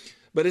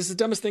 But it's the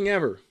dumbest thing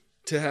ever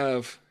to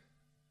have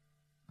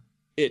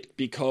it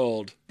be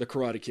called the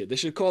Karate Kid. They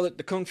should call it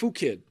the Kung Fu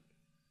Kid.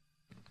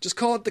 Just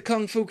call it the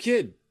Kung Fu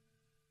Kid.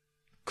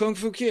 Kung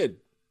Fu Kid.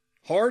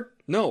 Hard?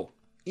 No.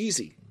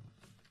 Easy.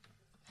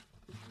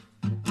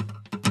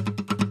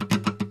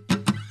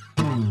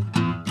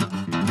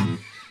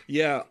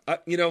 Yeah,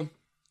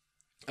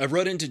 I've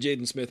run into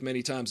Jaden Smith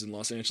many times in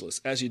Los Angeles,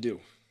 as you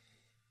do.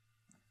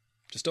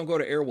 Just don't go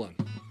to Air One.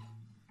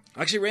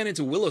 I actually ran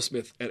into Willow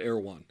Smith at Air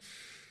One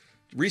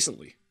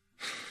recently.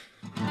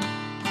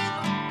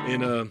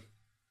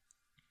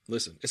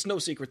 Listen, it's no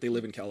secret they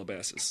live in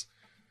Calabasas.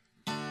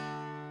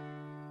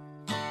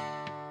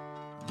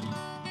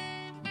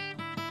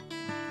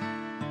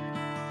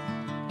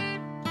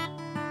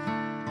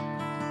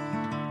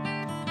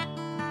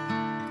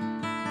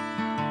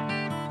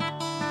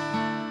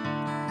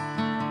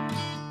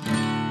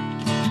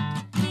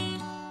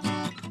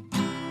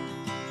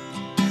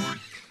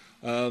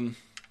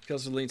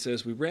 Kelsey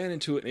says, we ran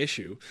into an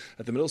issue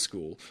at the middle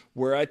school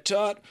where I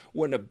taught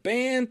when a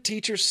band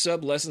teacher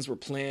sub lessons were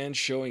planned,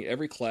 showing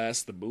every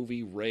class the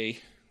movie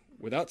Ray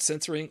without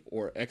censoring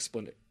or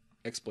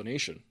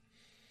explanation.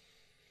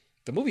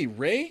 The movie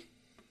Ray?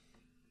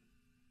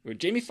 With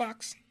Jamie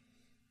Foxx?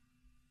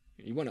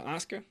 You won an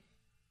Oscar?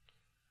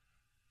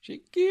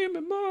 She give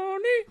me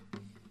money.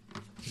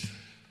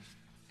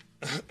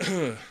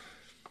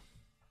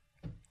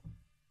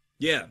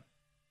 Yeah.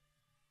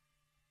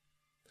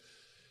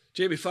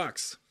 Jamie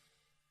Foxx.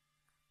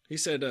 He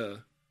said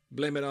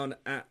Blame it on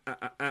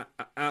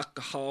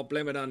alcohol.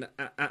 Blame it on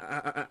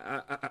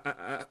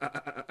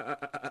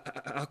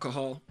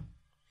alcohol.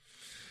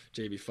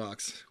 Jamie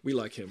Foxx. We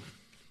like him.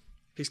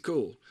 He's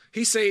cool.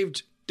 He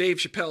saved Dave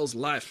Chappelle's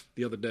life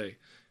the other day.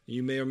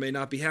 You may or may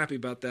not be happy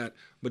about that,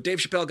 but Dave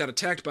Chappelle got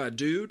attacked by a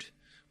dude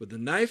with a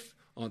knife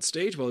on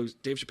stage while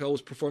Dave Chappelle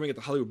was performing at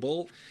the Hollywood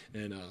Bowl,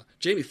 and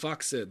Jamie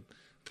Foxx said,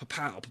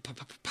 "Pow, pow,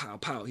 pow,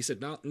 pow." He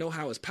said, "No,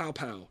 how is pow,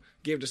 pow?"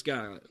 Gave this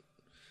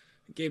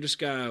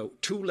guy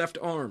 2 left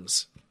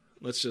arms,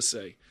 let's just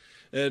say.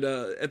 And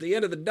at the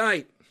end of the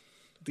night,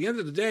 at the end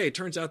of the day, it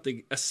turns out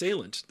the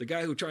assailant, the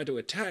guy who tried to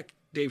attack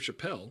Dave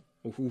Chappelle,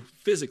 or who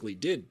physically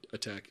did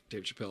attack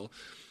Dave Chappelle,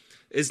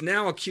 is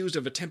now accused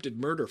of attempted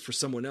murder for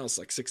someone else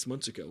like 6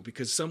 months ago,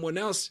 because someone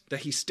else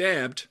that he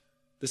stabbed,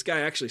 this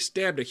guy actually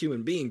stabbed a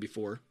human being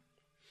before.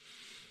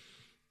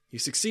 He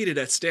succeeded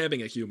at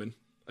stabbing a human,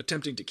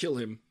 attempting to kill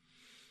him.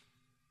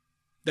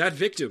 That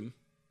victim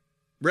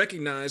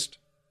recognized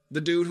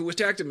the dude who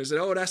attacked him and said,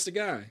 "Oh, that's the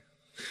guy."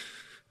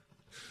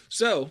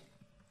 So,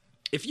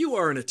 if you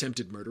are an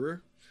attempted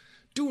murderer,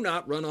 do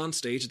not run on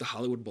stage at the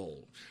Hollywood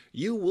Bowl.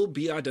 You will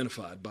be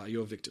identified by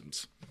your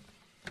victims.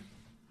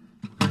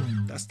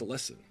 That's the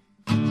lesson.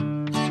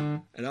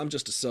 And I'm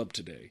just a sub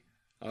today.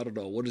 I don't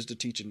know. What is the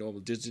teacher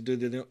normally?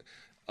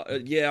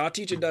 Yeah, our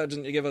teacher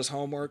doesn't give us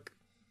homework.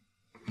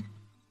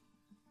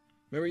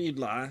 Remember, you'd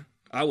lie.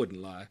 I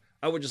wouldn't lie.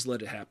 I would just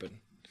let it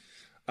happen.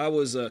 I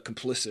was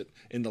complicit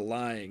in the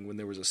lying when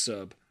there was a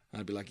sub.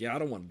 I'd be like, "Yeah, I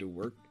don't want to do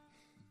work."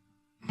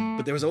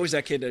 But there was always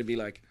that kid that'd be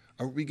like,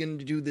 "Are we going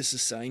to do this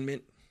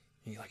assignment?"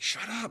 And you're like,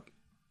 "Shut up.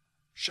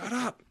 Shut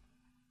up.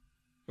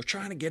 We're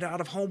trying to get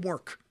out of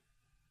homework."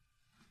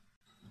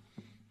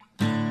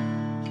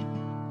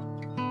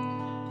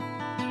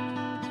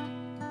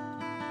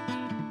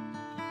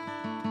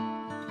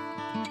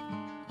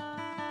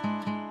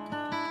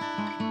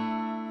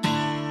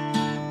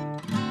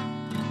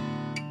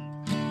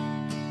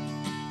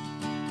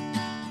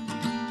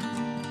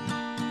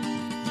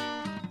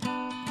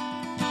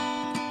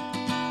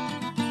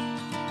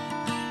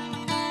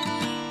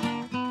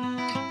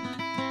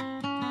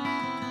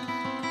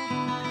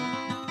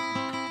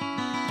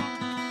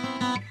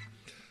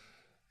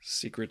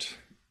 Secret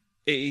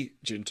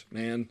agent,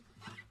 man.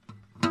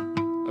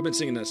 I've been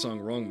singing that song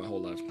wrong my whole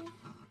life.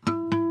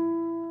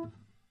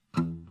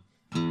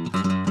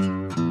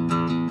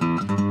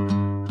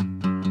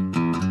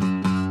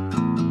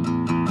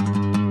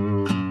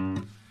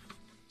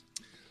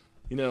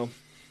 You know,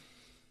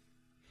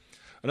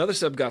 another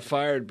sub got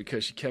fired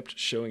because she kept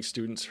showing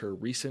students her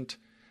recent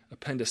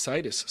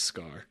appendicitis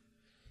scar.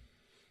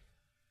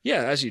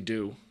 Yeah, as you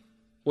do.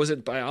 Was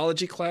it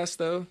biology class,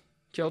 though,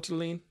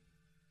 Kelterline?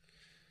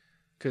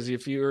 Because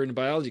if you're in a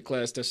biology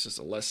class, that's just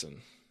a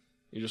lesson.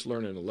 You're just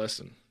learning a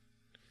lesson.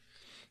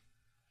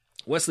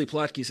 Wesley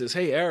Plotke says,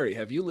 "Hey, Ari,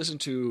 have you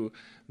listened to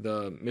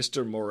the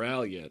Mr.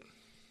 Morale yet?"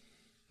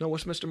 No,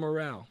 what's Mr.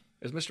 Morale?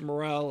 Is Mr.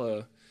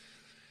 Morale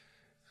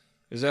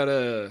is that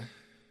a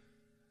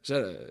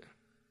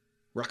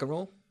rock and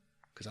roll?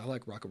 Because I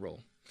like rock and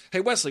roll.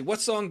 Hey, Wesley,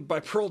 what song by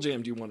Pearl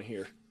Jam do you want to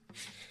hear?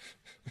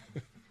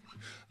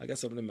 I got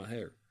something in my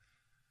hair.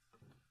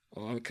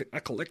 Oh, I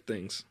collect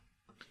things.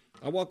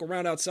 I walk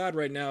around outside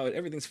right now, and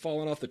everything's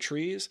falling off the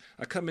trees.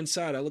 I come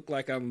inside, I look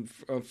like I'm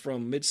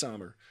from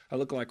Midsummer. I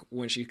look like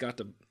when she got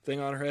the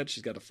thing on her head,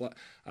 she's got a fly.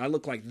 I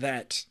look like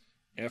that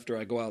after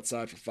I go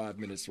outside for 5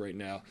 minutes right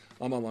now.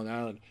 I'm on Long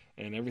Island,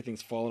 and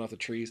everything's falling off the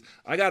trees.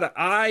 I got an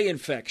eye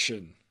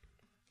infection.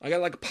 I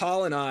got like a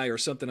pollen eye or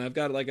something. I've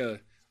got like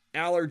a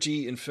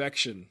allergy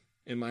infection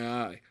in my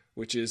eye,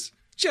 which is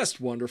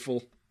just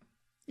wonderful.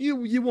 You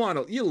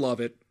love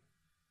it.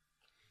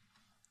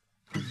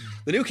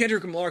 The new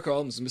Kendrick Lamar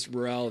album is Mr.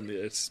 Morale and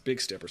it's Big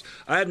Steppers.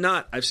 I have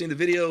not. I've seen the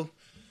video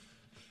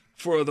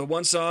for the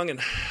one song, and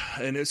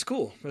it's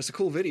cool. It's a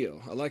cool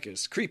video. I like it.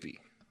 It's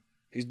creepy.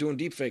 He's doing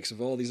deep fakes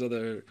of all these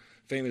other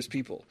famous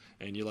people.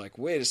 And you're like,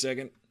 wait a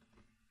second.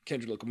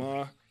 Kendrick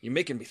Lamar, you're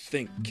making me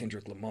think,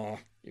 Kendrick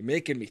Lamar. You're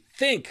making me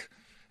think.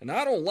 And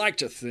I don't like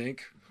to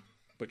think,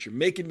 but you're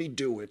making me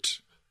do it.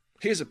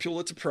 Here's a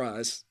Pulitzer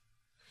Prize.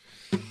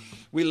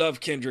 We love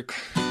Kendrick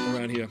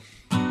around here.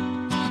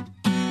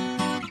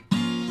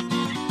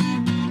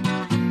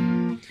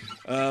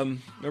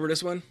 Remember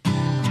this one?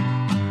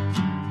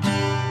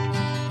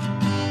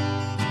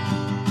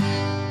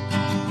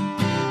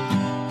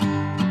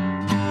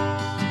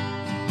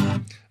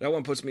 That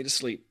one puts me to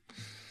sleep.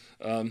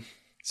 So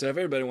if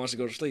everybody wants to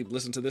go to sleep,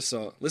 listen to this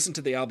song. Listen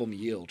to the album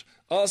Yield.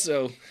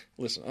 Also,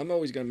 listen, I'm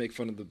always going to make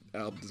fun of the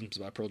albums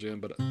by Pearl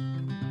Jam, but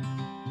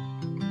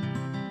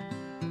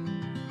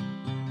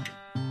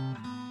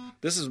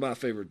this is my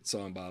favorite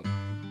song, Bob.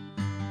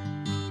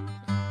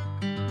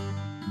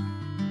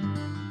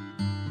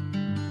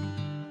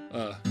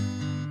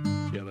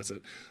 Yeah, that's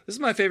it. This is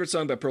my favorite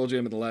song by Pearl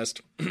Jam in the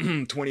last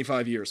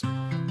 25 years.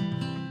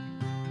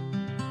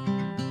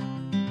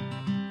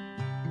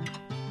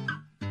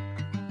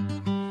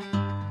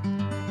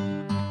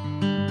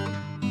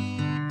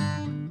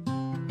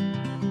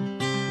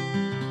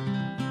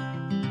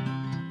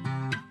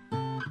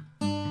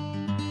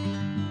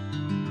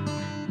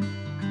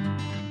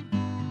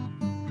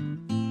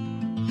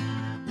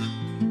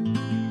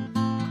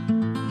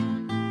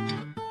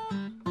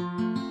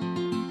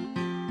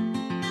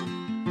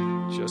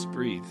 Just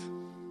Breathe.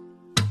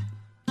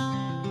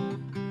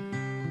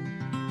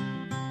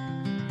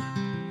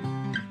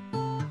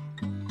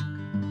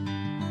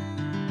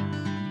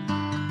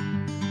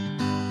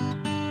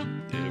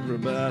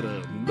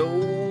 Everybody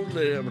knows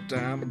every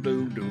time I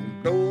do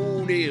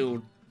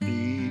deal.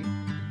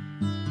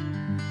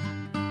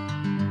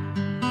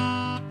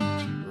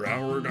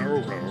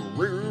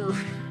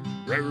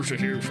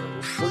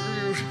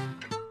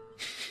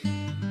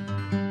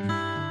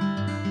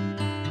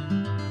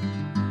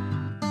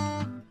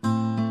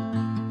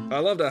 I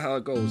love that how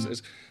it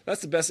goes.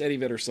 That's the best Eddie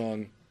Vedder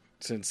song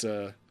since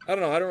I don't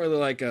know. I don't really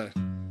like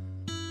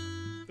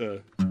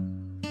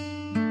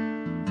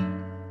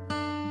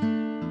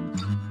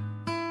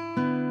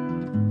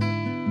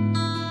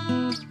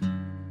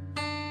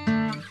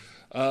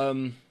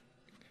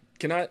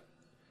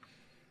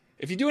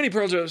if you do any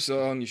Pearl Jam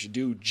song, you should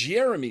do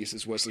Jeremy,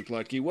 says Wesley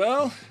Plotke.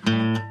 Well,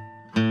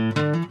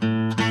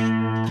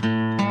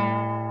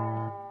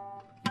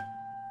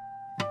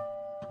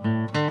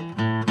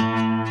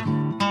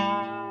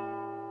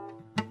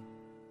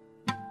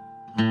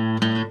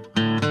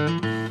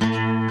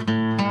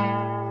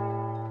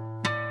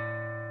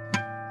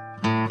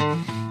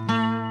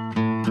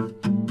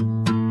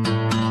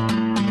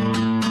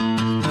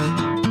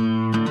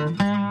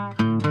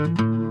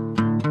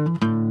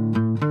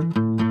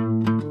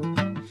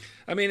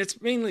 I mean,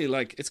 it's mainly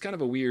like, it's kind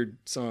of a weird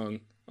song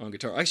on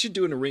guitar. I should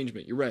do an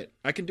arrangement. You're right.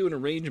 I can do an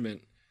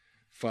arrangement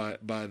by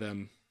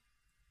them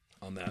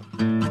on that.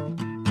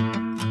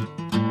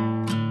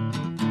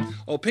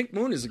 Oh, Pink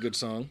Moon is a good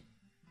song.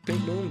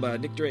 Pink Moon by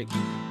Nick Drake.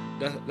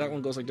 That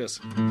one goes like this.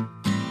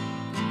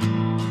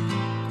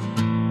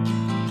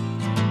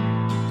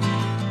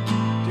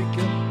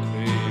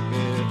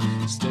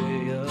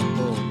 Stay up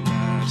all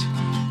night.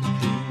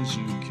 Things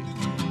you can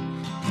do.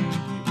 You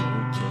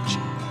won't touch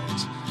your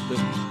eyes. The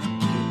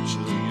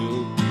picture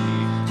you'll be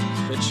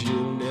that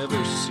you'll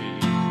never see.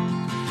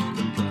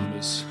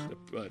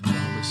 The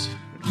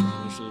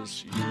promises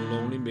you'll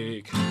only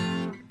make.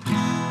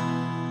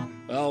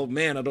 Oh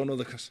man, I don't know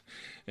the.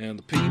 And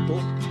the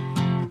people.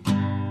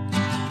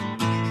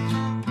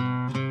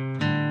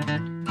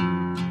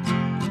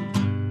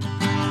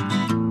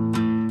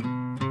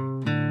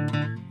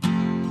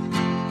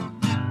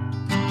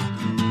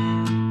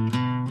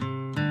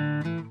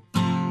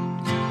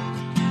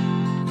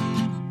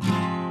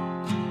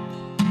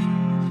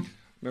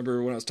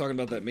 Remember when I was talking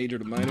about that major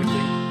to minor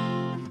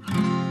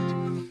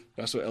thing?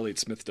 That's what Elliott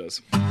Smith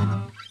does.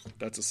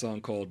 That's a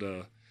song called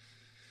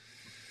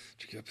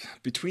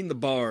Between the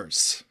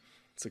Bars.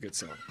 It's a good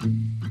song.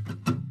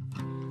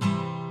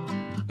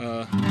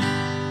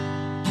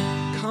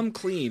 Come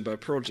Clean by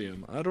Pearl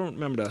Jam. I don't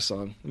remember that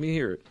song. Let me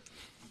hear it.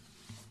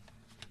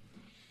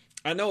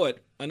 I know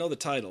it. I know the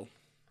title.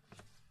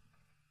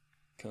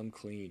 Come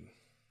Clean.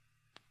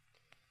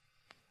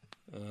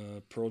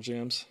 Pearl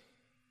Jam's.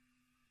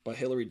 By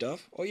Hilary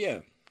Duff? Oh, yeah.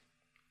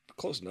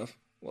 Close enough.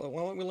 Well,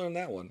 why don't we learn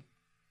that one?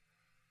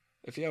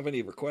 If you have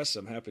any requests,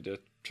 I'm happy to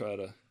try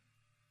to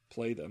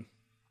play them.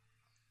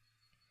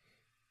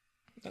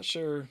 Not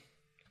sure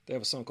they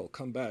have a song called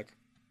Come Back.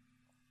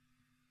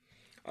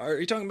 Are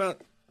you talking about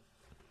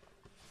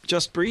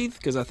Just Breathe?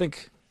 Because I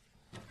think...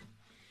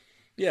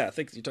 Yeah, I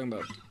think you're talking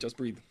about Just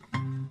Breathe.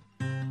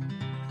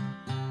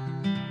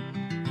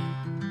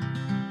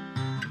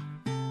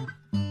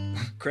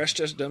 Crash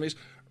Test Dummies.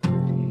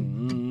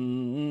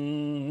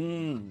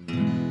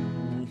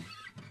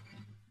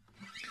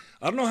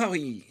 I don't know how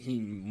he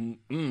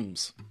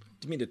mms.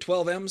 Do you mean the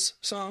 12 M's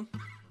song?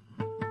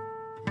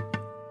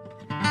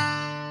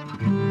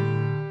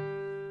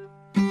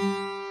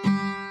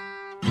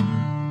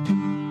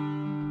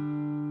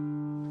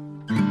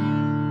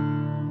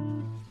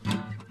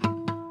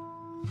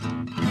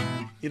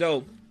 You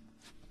know,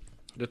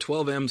 the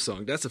 12 M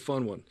song, that's a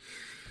fun one.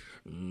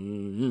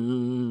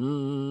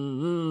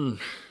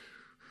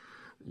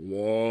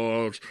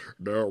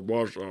 There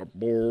was a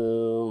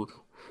boy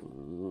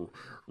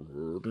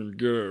wouldn't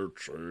get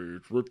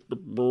changed with the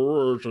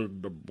boys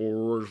in the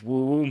boys'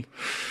 room.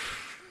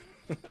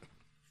 I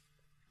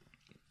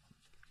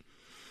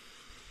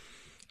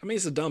mean,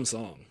 it's a dumb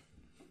song.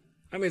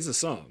 I mean, it's a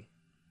song.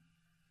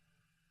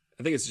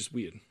 I think it's just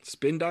weird.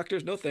 Spin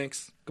Doctors? No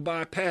thanks.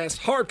 Goodbye. Pass.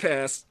 Hard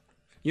pass.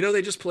 You know,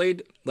 they just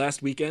played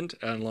last weekend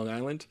on Long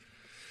Island.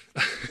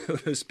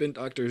 The Spin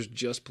Doctors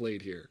just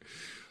played here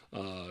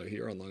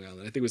on Long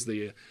Island. I think it was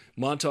the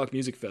Montauk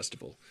Music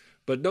Festival.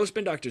 But no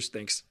Spin Doctors,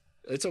 thanks.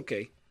 It's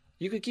okay.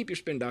 You can keep your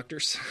Spin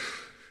Doctors.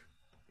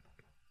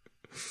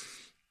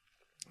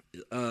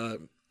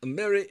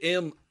 Marry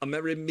him,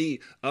 marry me.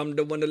 I'm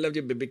the one that loves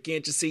you, baby.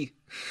 Can't you see?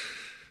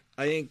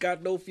 I ain't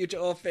got no future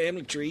or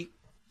family tree.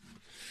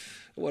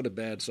 What a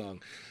bad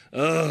song.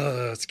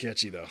 It's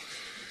catchy though.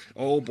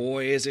 Oh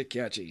boy, is it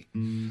catchy.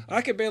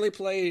 I could barely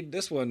play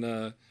this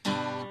one,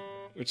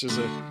 which is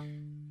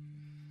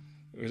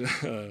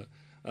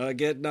I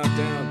get knocked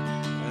down,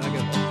 and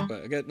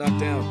I get knocked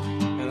down,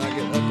 and I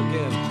get up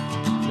again.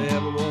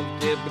 Never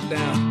won't get me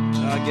down.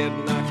 I get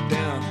knocked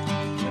down,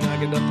 and I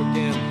get up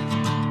again.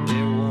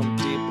 Never won't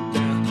keep me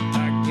down.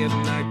 I get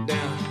knocked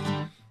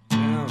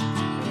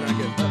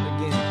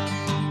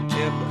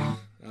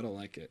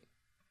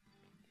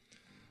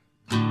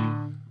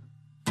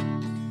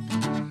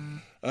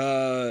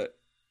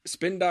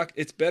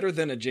It's better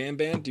than a jam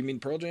band. Do you mean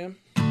Pearl Jam?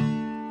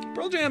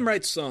 Pearl Jam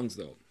writes songs,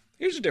 though.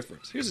 Here's a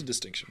difference. Here's a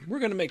distinction. We're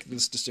going to make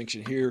this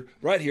distinction here,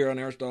 right here on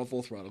Aristotle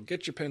Full Throttle.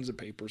 Get your pens and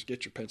papers.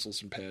 Get your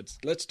pencils and pads.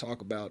 Let's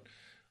talk about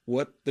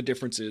what the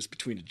difference is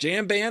between a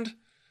jam band,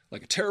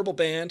 like a terrible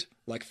band,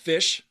 like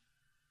Fish,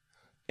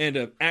 and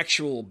an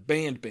actual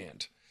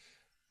band,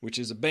 which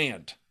is a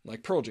band,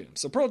 like Pearl Jam.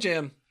 So Pearl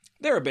Jam,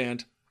 they're a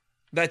band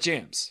that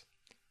jams.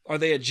 Are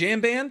they a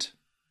jam band?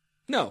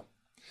 No,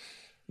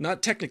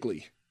 not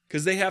technically,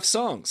 because they have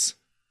songs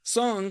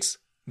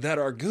that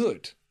are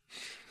good.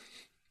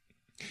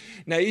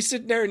 Now you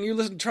sit there and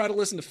you try to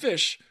listen to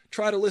Fish,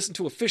 try to listen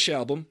to a Fish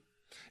album.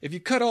 If you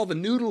cut all the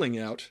noodling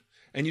out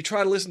and you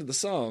try to listen to the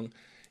song,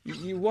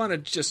 you want to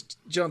just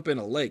jump in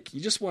a lake.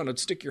 You just want to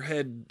stick your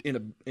head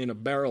in a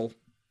barrel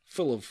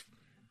full of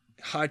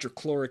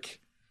hydrochloric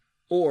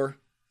or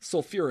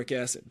sulfuric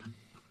acid.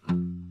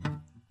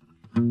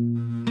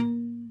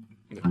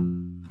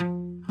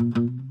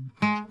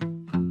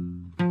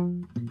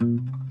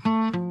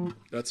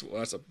 That's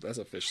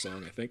a Fish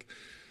song, I think.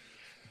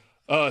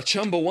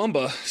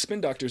 Chumbawamba,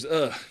 Spin Doctors.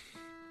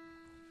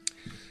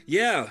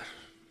 Yeah,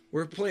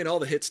 we're playing all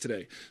the hits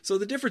today. So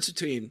the difference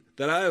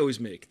that I always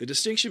make, the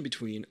distinction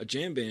between a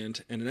jam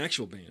band and an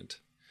actual band,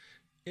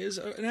 is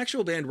an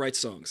actual band writes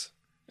songs,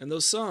 and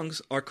those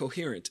songs are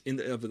coherent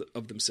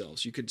of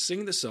themselves. You could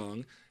sing the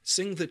song,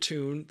 sing the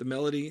tune, the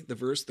melody, the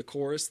verse, the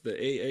chorus, the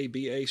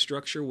AABA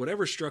structure,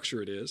 whatever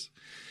structure it is,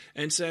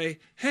 and say,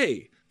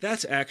 hey,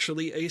 that's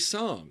actually a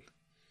song.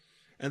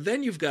 And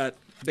then you've got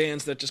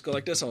bands that just go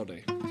like this all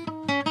day.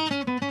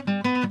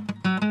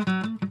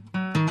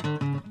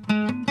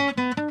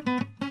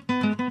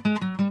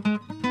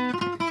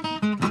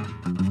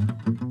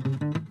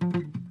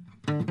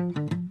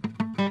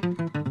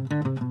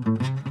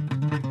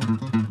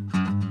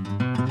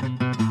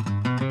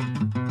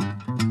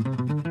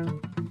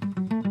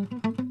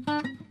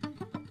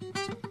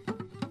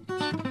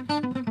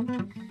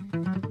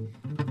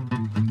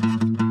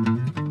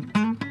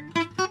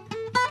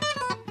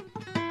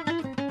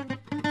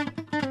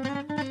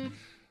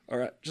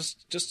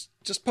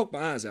 Just poke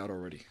my eyes out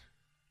already.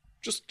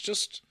 Just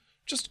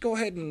go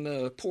ahead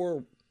and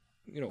pour,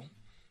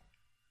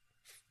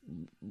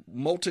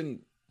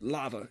 molten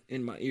lava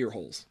in my ear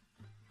holes.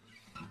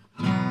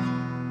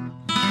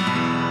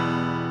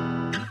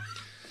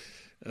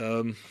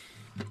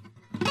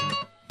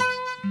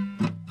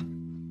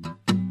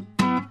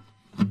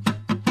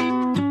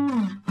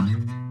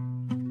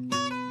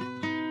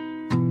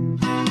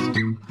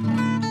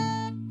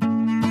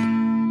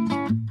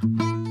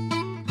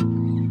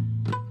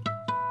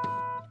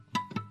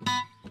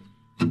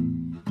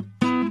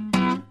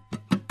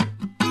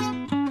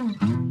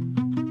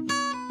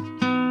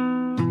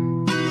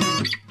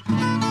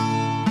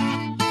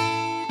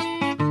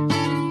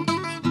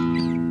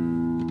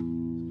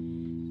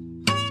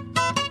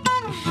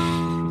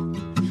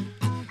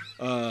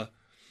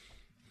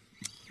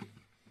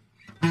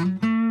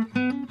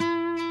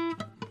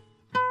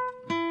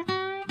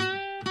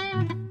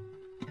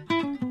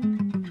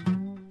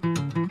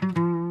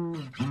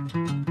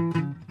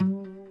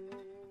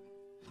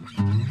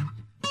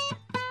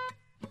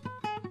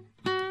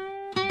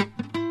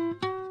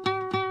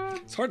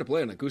 It's hard to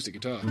play an acoustic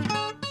guitar.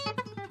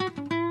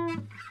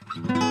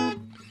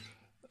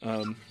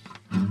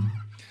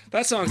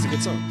 That song's a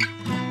good song.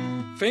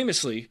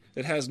 Famously,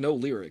 it has no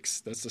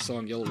lyrics. That's the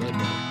song Yellow Red Bone.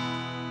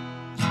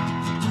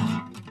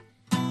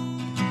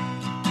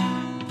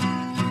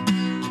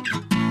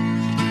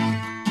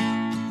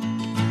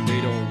 They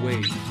don't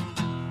wait.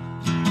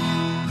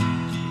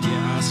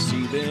 Yeah, I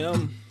see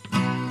them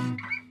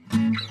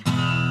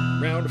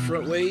round the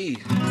front way.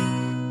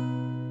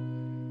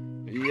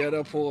 Yeah,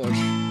 the porch.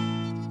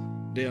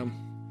 Them,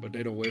 but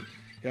they don't wait.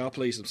 Yeah, I'll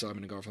play you some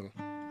Simon and Garfunkel.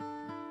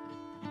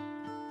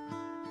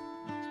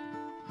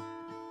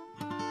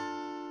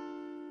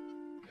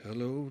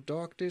 Hello,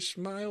 darkness,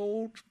 my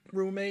old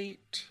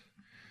roommate.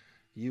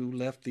 You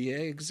left the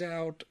eggs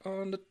out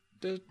on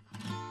the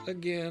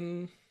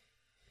again.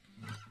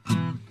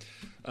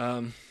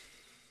 A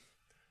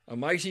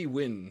mighty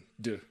wind.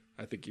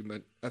 I think you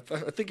meant. I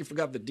think you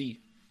forgot the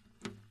D.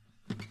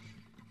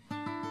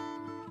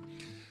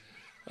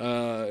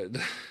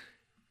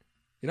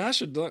 I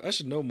should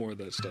know more of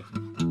that stuff.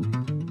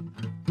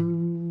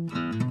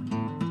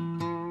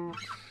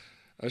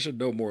 I should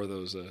know more of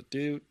those.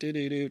 Do.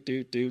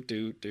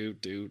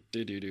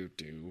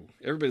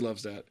 Everybody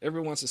loves that.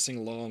 Everyone wants to sing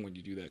along when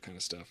you do that kind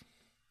of stuff.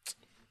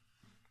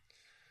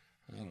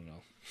 I don't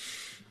know.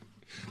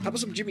 How about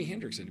some Jimi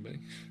Hendrix, anybody?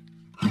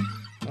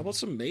 How about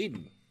some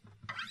Maiden?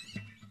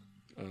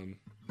 I'm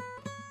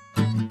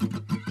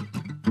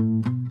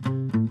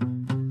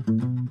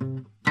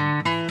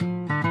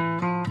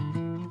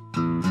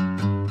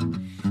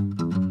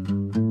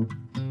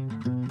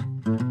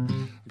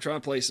trying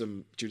to play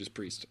some Judas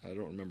Priest. I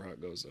don't remember how it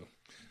goes, though.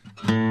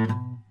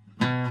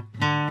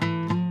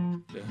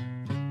 Yeah.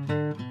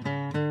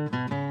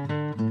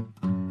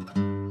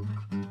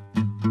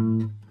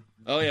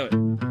 Oh, yeah.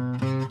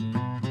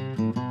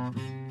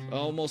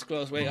 Almost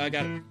close. Wait, I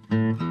got it.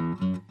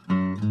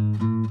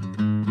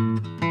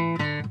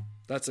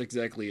 That's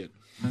exactly it.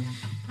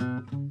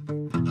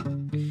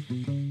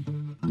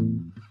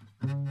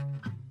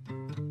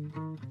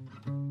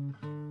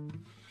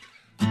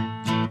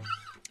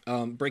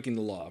 Breaking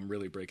the law. I'm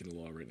really breaking the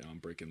law right now. I'm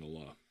breaking the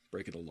law.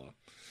 Breaking the law.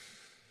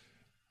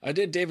 I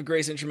did David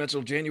Gray's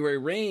instrumental January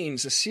Rain.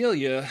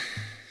 Cecilia.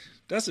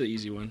 That's an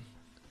easy one.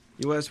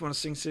 You guys want to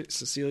sing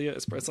Cecilia?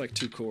 It's like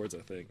 2 chords, I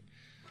think.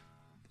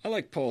 I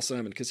like Paul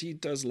Simon because he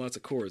does lots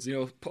of chords. You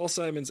know, Paul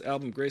Simon's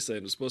album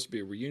Graceland was supposed to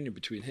be a reunion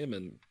between him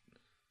and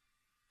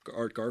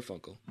Art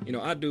Garfunkel. You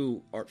know, I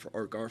do art for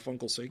Art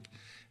Garfunkel's sake.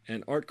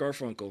 And Art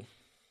Garfunkel,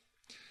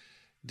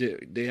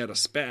 they had a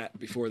spat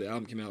before the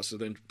album came out, so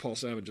then Paul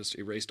Simon just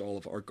erased all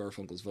of Art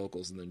Garfunkel's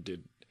vocals and then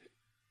did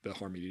the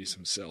harmonies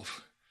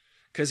himself.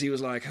 Because he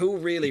was like, who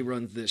really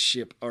runs this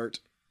ship, Art?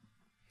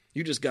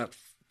 You just got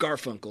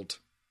Garfunkeled.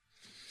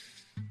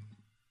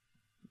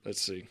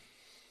 Let's see.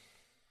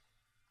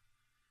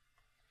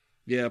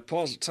 Yeah,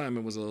 Paul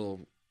Simon was a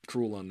little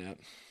cruel on that.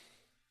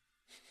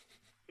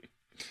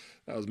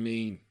 That was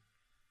mean.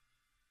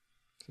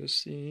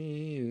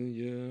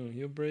 Cecilia,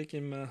 you're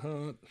breaking my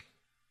heart.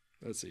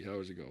 Let's see, how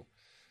does it go?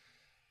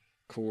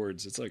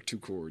 Chords, it's like 2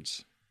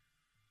 chords.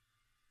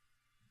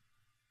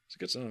 It's a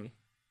good song.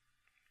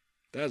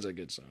 That's a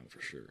good song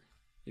for sure.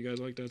 You guys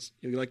like that?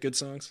 You like good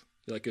songs?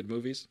 You like good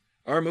movies?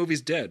 Are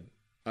movies dead?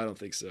 I don't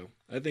think so.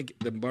 I think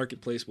the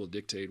marketplace will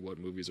dictate what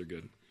movies are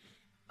good.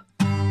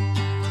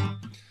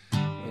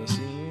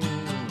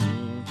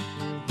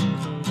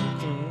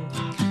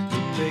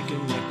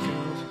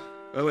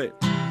 Oh wait,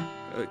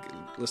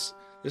 this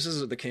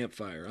is the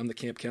campfire. I'm the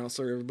camp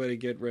counselor. Everybody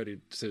get ready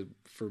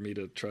for me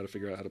to try to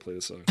figure out how to play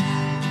this song.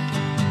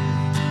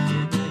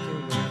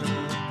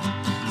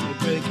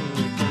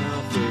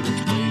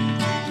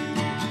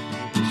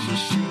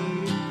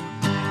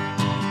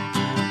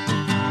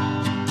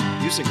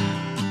 You sing.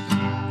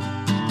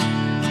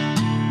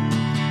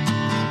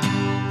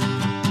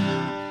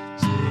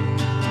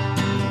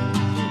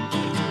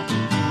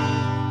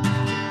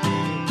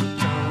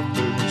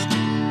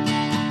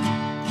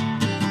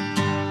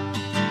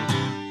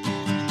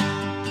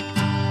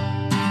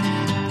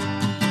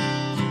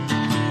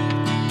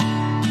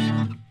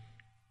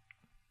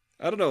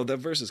 I don't know, that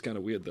verse is kind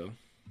of weird though.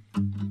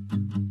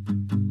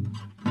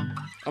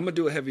 I'm gonna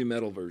do a heavy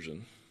metal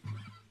version.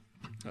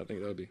 I think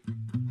that'll be.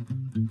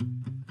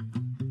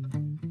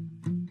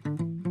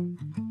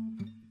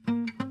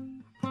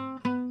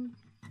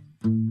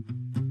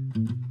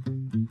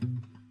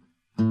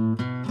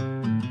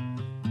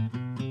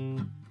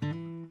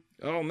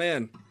 Oh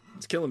man,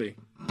 it's killing me.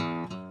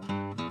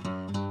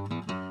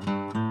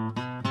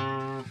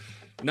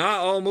 Not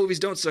all movies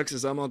don't suck,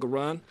 says I'm Uncle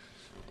Ron.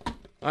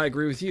 I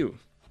agree with you.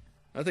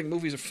 I think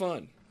movies are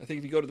fun. I think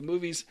if you go to the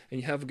movies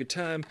and you have a good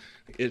time,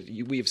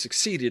 we have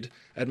succeeded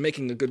at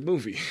making a good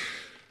movie.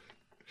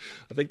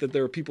 I think that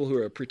there are people who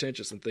are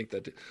pretentious and think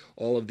that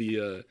all of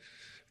the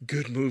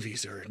good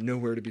movies are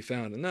nowhere to be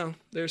found. And no,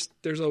 there's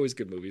always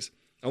good movies.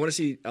 I want to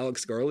see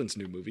Alex Garland's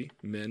new movie,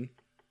 Men.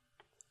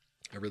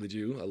 I really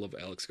do. I love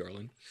Alex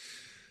Garland.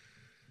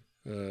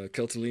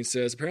 Keltaline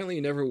says, apparently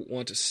you never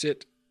want to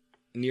sit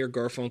near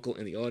Garfunkel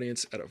in the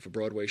audience at a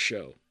Broadway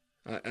show.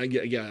 I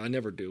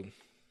never do.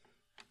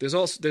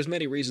 There's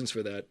many reasons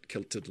for that,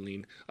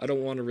 Keltaline. I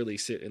don't want to really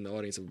sit in the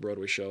audience of a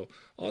Broadway show.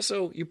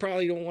 Also, you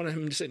probably don't want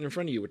him sitting in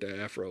front of you with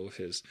that afro of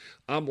his.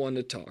 I'm one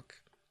to talk.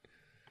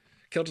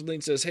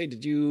 Keltaline says, hey,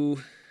 did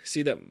you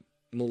see that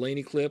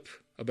Mulaney clip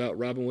about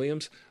Robin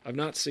Williams? I've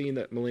not seen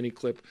that Mulaney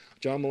clip.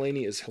 John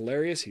Mulaney is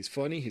hilarious. He's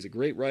funny. He's a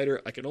great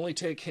writer. I can only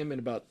take him in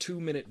about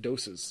 2-minute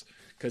doses.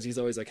 Because he's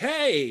always like,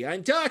 hey,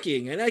 I'm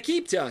talking, and I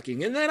keep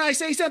talking, and then I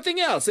say something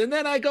else, and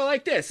then I go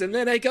like this, and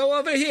then I go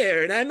over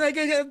here, and I'm like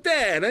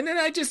that, and then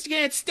I just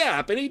can't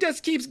stop, and he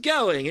just keeps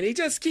going, and he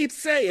just keeps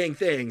saying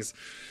things.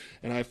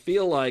 And I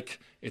feel like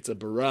it's a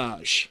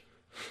barrage.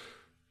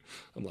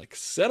 I'm like,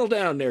 settle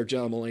down there,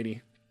 John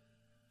Mulaney.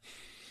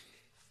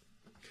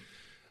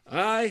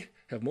 I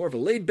have more of a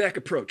laid-back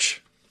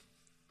approach.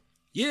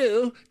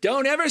 You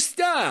don't ever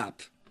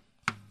stop.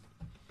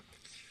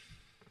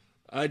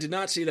 I did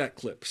not see that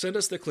clip. Send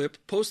us the clip.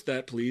 Post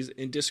that, please,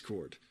 in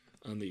Discord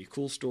on the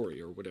cool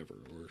story or whatever.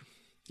 Or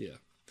yeah.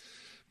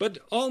 But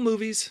all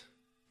movies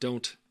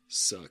don't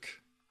suck.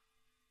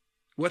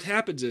 What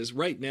happens is,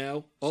 right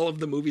now, all of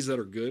the movies that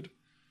are good,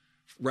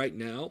 right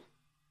now,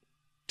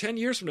 10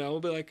 years from now, we'll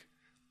be like,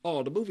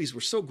 oh, the movies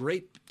were so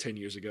great 10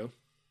 years ago.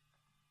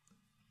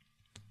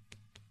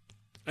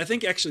 I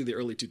think actually the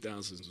early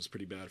 2000s was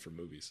pretty bad for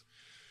movies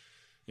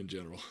in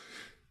general.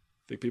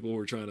 I think people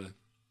were trying to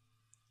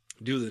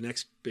do the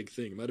next big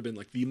thing. It might have been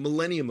like the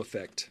Millennium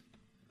Effect.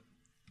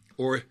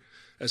 Or,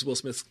 as Will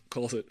Smith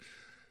calls it,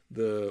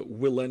 the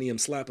Willennium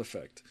Slap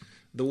Effect.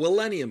 The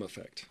Willennium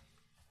Effect.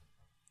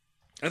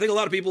 I think a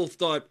lot of people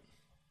thought,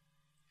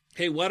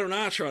 hey, why don't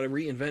I try to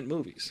reinvent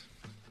movies?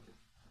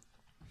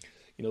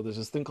 You know, there's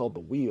this thing called the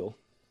wheel.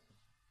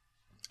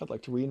 I'd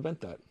like to reinvent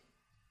that.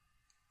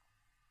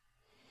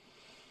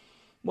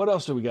 What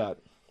else do we got?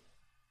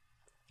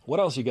 What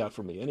else you got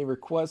for me? Any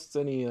requests?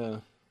 Any,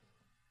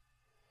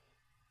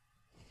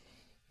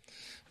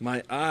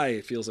 My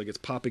eye feels like it's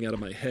popping out of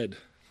my head.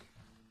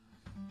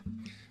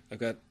 I've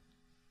got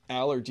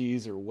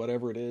allergies or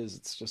whatever it is.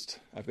 It's just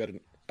I've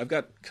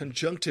got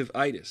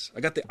conjunctivitis. I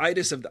got the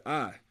itis of the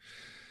eye.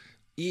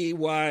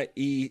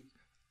 EYE-tis.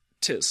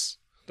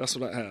 That's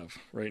what I have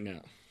right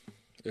now.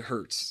 It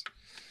hurts.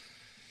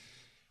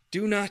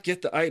 Do not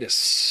get the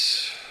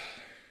itis.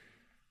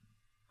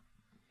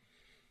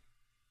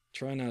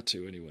 Try not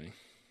to, anyway.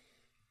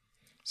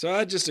 So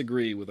I just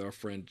agree with our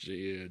friend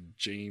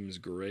James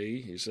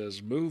Gray. He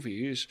says,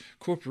 movies,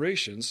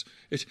 corporations.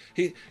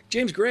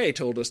 James Gray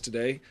told us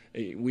today,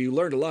 we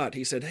learned a lot.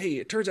 He said, hey,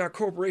 it turns out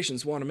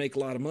corporations want to make a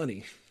lot of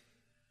money.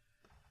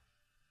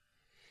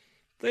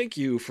 Thank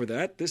you for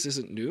that. This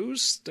isn't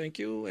news. Thank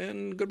you,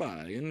 and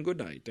goodbye, and good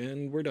night,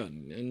 and we're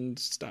done, and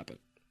stop it.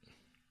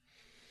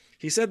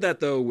 He said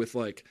that, though, with,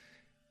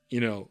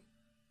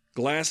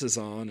 glasses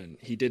on, and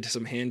he did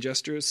some hand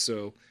gestures,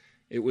 so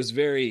it was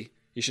very...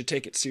 You should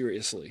take it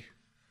seriously.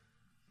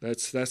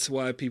 That's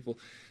why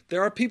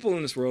there are people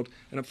in this world,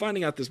 and I'm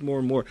finding out this more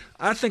and more.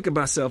 I think of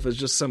myself as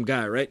just some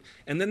guy, right?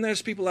 And then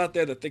there's people out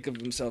there that think of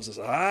themselves as,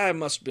 I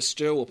must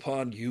bestow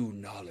upon you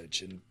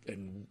knowledge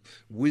and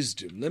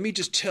wisdom. Let me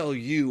just tell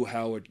you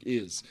how it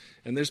is.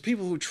 And there's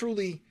people who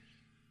truly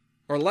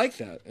are like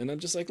that. And I'm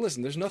just like,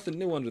 listen, there's nothing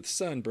new under the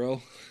sun,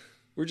 bro.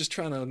 We're just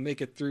trying to make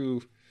it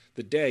through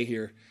the day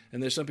here.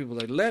 And there's some people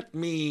like, let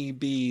me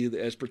be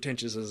as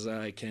pretentious as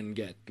I can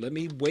get. Let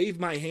me wave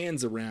my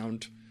hands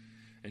around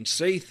and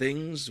say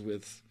things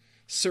with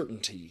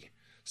certainty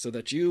so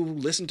that you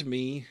listen to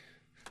me.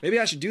 Maybe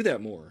I should do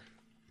that more.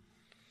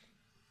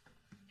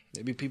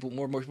 Maybe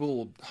more people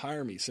will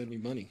hire me, send me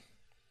money.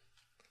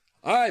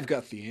 I've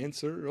got the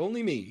answer,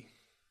 only me.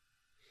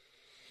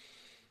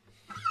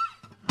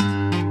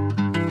 I'm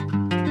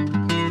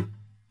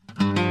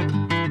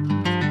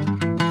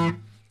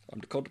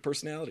the cult of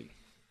personality.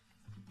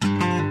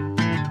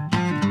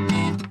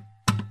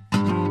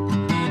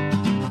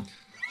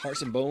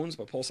 Hearts and Bones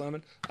by Paul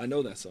Simon. I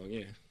know that song,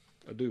 yeah.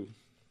 I do.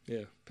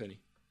 Yeah, Penny.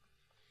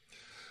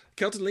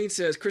 Kelton Lean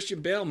says,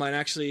 Christian Bale might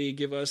actually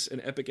give us an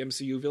epic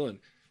MCU villain.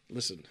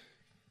 Listen,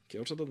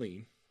 Kelton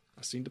Lean,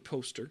 I seen the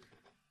poster.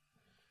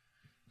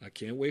 I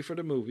can't wait for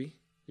the movie.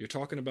 You're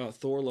talking about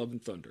Thor, Love,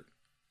 and Thunder.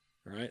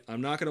 All right?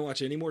 I'm not going to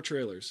watch any more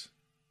trailers.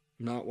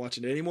 I'm not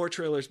watching any more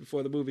trailers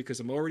before the movie because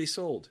I'm already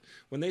sold.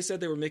 When they said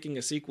they were making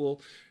a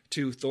sequel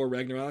to Thor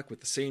Ragnarok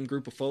with the same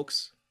group of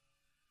folks,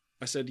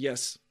 I said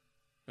yes.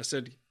 I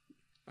said,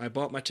 I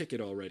bought my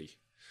ticket already.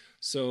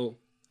 So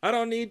I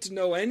don't need to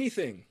know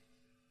anything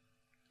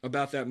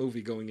about that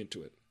movie going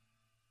into it.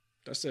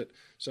 That's it.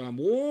 So I'm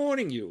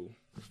warning you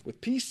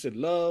with peace and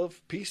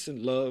love,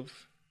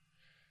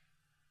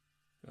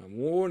 I'm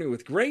warning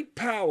with great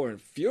power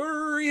and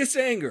furious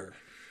anger.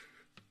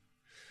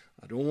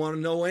 I don't want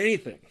to know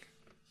anything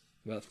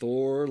about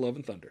Thor, Love,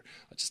 and Thunder.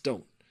 I just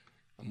don't.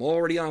 I'm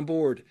already on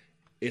board.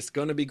 It's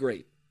going to be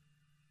great.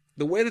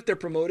 The way that they're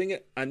promoting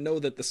it, I know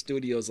that the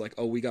studio's like,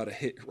 oh, we got a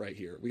hit right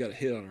here. We got a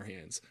hit on our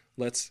hands.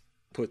 Let's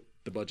put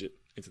the budget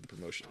into the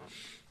promotion.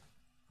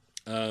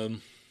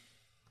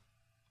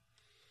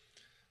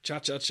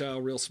 Cha-cha-cha,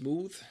 real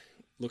smooth.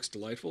 Looks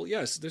delightful.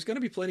 Yes, there's going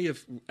to be plenty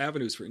of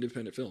avenues for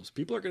independent films.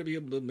 People are going to be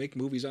able to make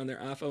movies on their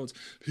iPhones.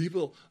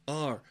 People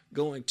are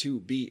going to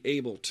be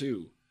able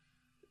to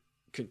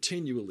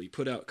continually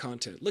put out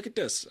content. Look at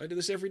this. I do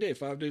this every day,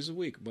 5 days a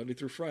week, Monday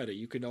through Friday.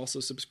 You can also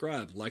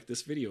subscribe, like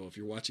this video if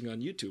you're watching on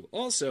YouTube.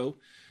 Also,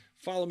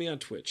 follow me on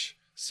Twitch.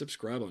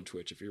 Subscribe on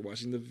Twitch if you're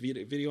watching the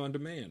video on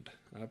demand.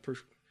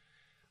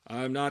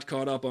 I'm not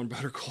caught up on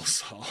Better Call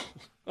Saul.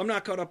 I'm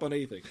not caught up on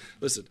anything.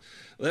 Listen,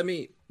 let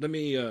me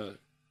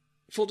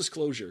full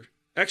disclosure.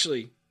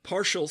 Actually,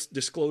 partial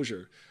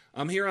disclosure.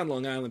 I'm here on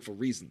Long Island for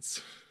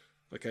reasons.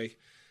 Okay?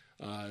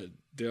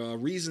 There are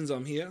reasons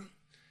I'm here.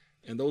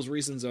 And those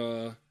reasons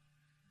are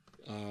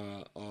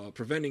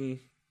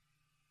preventing.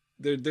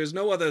 There's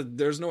no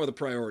other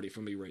priority for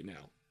me right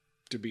now,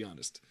 to be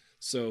honest.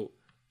 So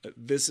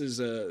this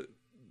is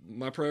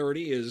my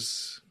priority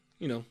is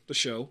the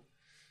show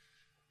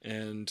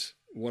and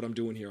what I'm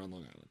doing here on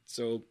Long Island.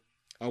 So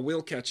I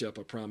will catch up.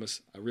 I promise.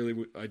 I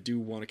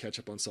do want to catch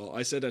up on Saul.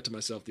 I said that to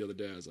myself the other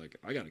day. I was like,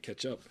 I got to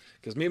catch up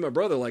because me and my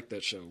brother like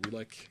that show.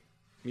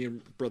 Me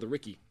and brother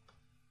Ricky.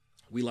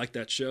 We like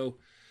that show.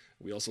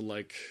 We also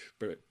like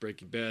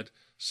Breaking Bad.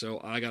 So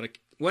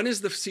when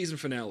is the season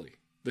finale?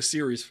 The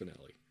series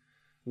finale.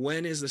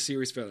 When is the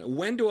series finale?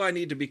 When do I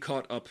need to be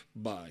caught up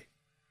by?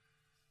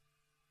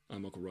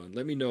 I'm Uncle Ron.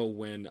 Let me know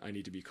when I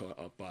need to be caught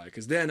up by.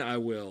 Because then I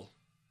will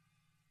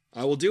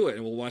do it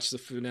and we'll watch the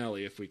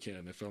finale if we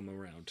can, if I'm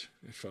around.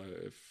 If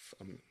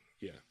I'm,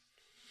 yeah.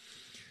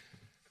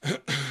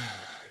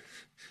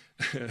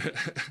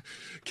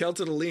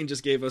 Kelton Aline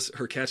just gave us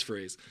her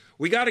catchphrase.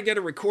 We got to get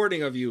a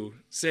recording of you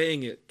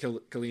saying it,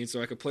 Colleen,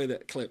 so I can play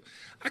that clip.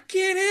 I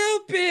can't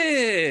help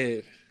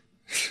it.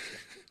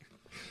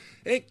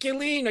 Hey,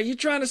 Colleen, are you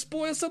trying to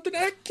spoil something?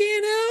 I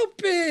can't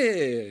help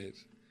it.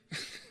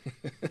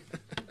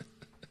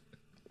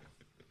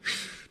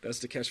 That's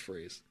the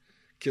catchphrase.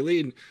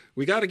 Colleen,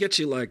 we got to get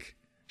you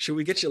Should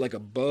we get you like a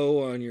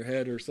bow on your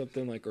head or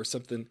something like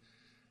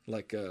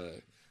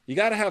you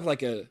got to have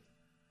like an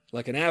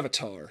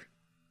avatar.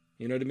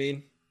 You know what I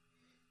mean?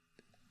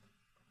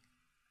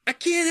 I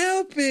can't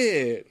help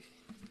it.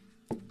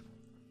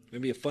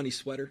 Maybe a funny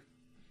sweater,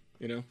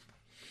 you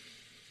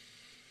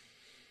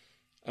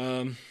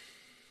know?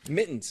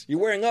 Mittens. You're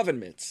wearing oven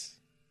mitts.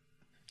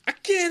 I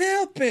can't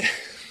help it.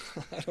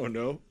 I don't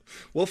know.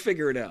 We'll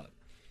figure it out.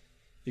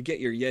 You get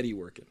your Yeti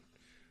working.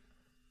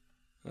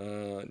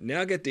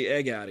 Now get the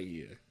egg out of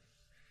here.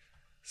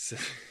 So,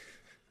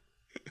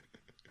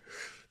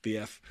 the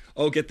F.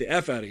 Oh, get the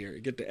F out of here.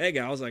 Get the egg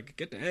out. I was like,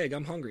 get the egg.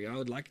 I'm hungry. I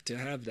would like to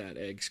have that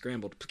egg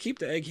scrambled. Keep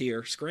the egg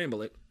here.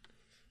 Scramble it.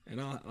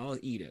 And I'll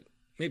eat it.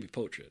 Maybe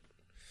poach it.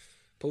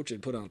 Poach it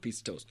and put it on a piece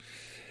of toast.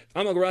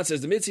 I'm Uncle Ron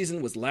says the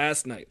midseason was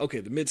last night. Okay,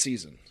 the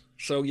midseason.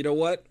 So you know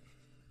what?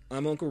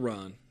 I'm Uncle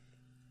Ron.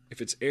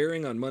 If it's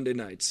airing on Monday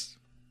nights,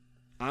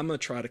 I'm going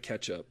to try to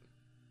catch up.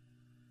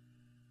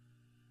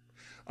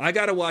 I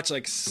got to watch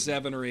like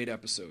 7 or 8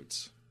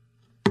 episodes.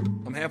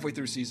 I'm halfway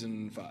through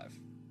season 5.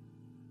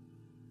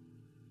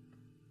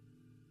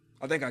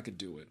 I think I could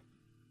do it.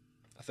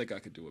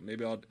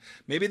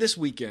 Maybe this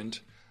weekend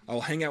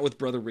I'll hang out with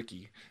Brother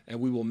Ricky and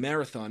we will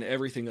marathon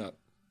everything up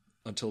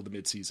until the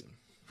midseason.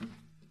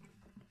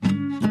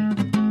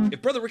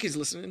 If Brother Ricky's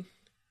listening,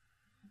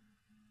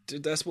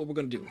 that's what we're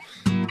going to do.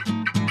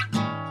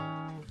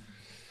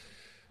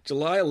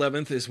 July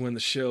 11th is when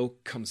the show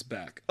comes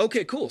back.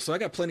 Okay, cool. So I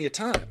got plenty of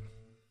time.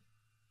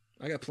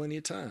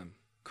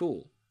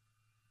 Cool.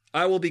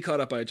 I will be caught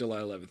up by July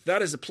 11th.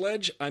 That is a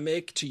pledge I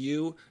make to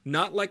you,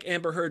 not like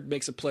Amber Heard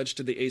makes a pledge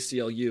to the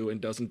ACLU and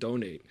doesn't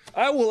donate.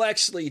 I will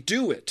actually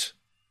do it.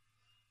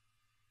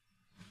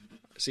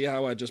 See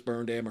how I just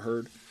burned Amber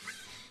Heard?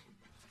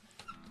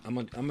 I'm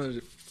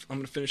gonna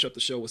finish up the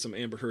show with some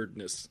Amber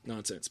Heardness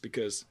nonsense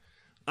because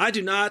I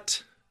do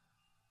not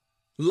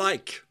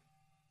like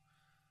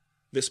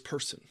this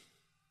person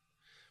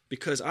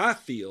because I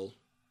feel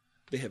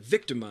they have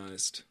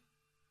victimized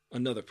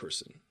another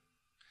person,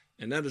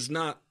 and that is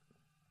not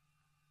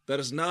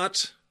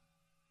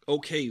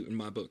okay in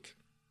my book.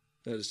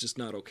 That is just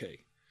not okay.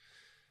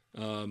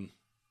 I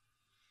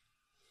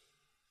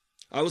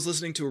was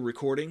listening to a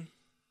recording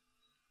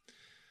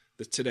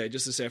today,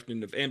 just this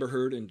afternoon, of Amber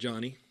Heard and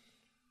Johnny.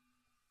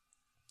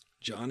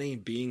 Johnny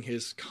being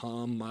his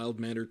calm,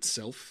 mild-mannered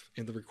self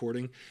in the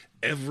recording.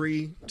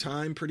 Every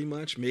time, pretty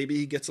much. Maybe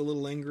he gets a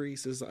little angry. He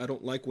says, I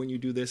don't like when you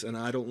do this, and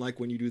I don't like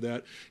when you do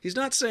that. He's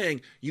not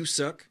saying, you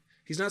suck.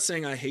 He's not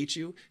saying, I hate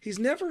you. He's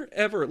never,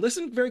 ever,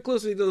 listen very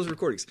closely to those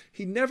recordings.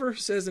 He never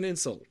says an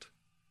insult.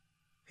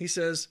 He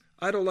says,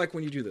 I don't like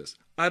when you do this.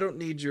 I don't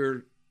need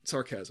your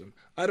sarcasm.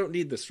 I don't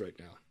need this right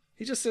now.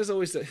 He just says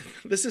always that.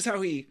 This is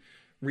how he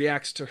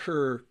reacts to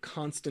her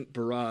constant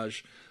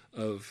barrage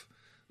of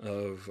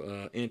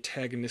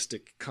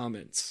antagonistic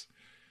comments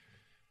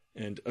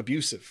and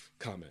abusive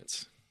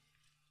comments.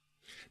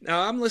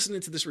 Now, I'm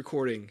listening to this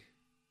recording,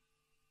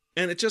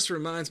 and it just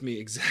reminds me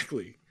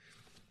exactly.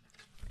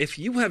 If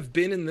you have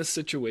been in this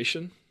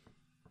situation,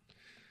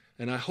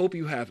 and I hope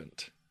you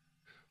haven't,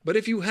 but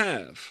if you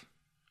have,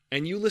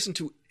 and you listen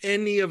to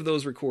any of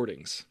those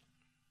recordings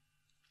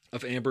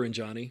of Amber and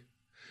Johnny,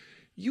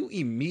 you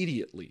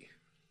immediately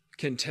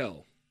can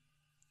tell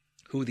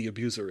who the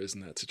abuser is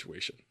in that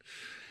situation.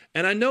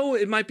 And I know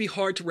it might be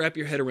hard to wrap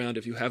your head around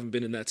if you haven't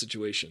been in that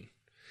situation.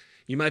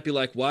 You might be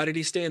like, why did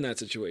he stay in that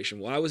situation?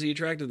 Why was he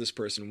attracted to this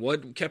person?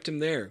 What kept him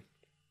there?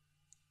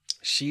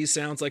 She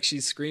sounds like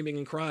she's screaming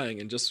and crying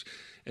and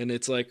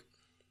it's like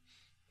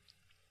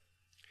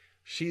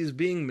she's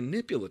being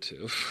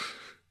manipulative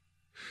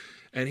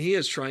and he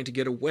is trying to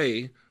get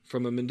away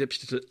from a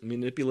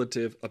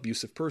manipulative,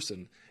 abusive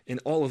person in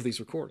all of these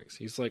recordings.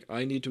 He's like,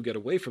 I need to get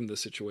away from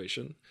this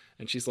situation.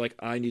 And she's like,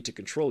 I need to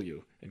control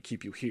you and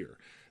keep you here.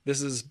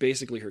 This is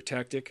basically her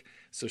tactic.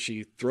 So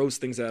she throws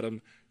things at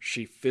him.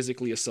 She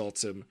physically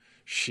assaults him.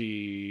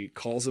 She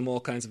calls him all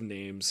kinds of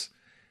names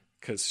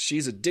because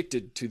she's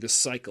addicted to this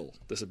cycle,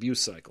 this abuse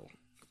cycle.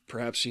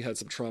 Perhaps she had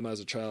some trauma as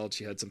a child.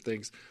 She had some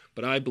things.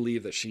 But I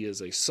believe that she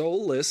is a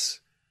soulless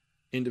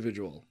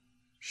individual.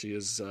 She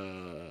is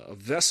a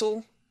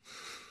vessel.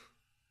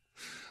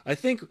 I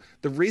think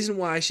the reason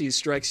why she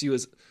strikes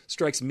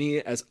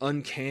me as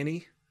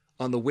uncanny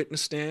on the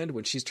witness stand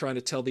when she's trying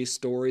to tell these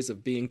stories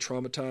of being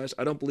traumatized.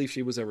 I don't believe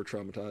she was ever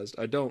traumatized.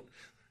 I don't.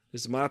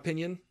 This is my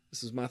opinion.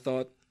 This is my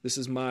thought. This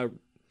is my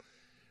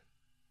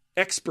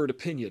expert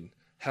opinion,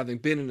 having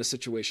been in a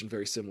situation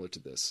very similar to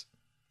this.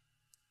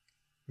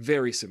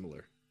 Very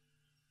similar.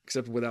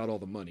 Except without all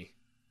the money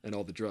and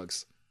all the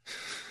drugs.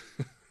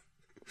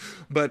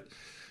 But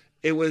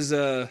it was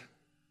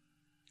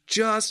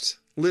just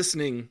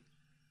listening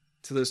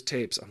to those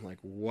tapes. I'm like,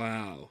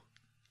 wow,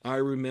 I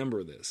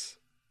remember this.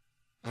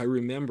 I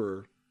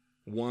remember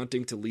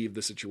wanting to leave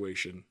the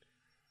situation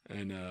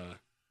and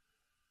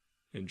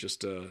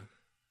just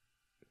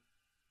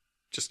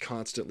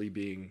constantly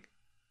being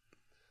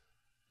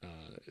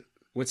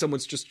when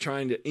someone's just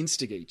trying to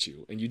instigate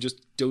you and you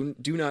just do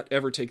not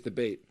ever take the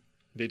bait.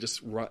 They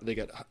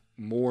get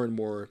more and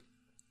more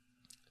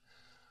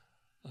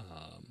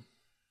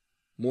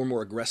more and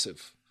more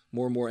aggressive,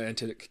 more and more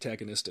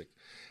antagonistic.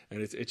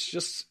 And it's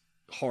just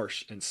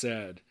harsh and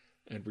sad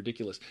and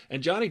ridiculous.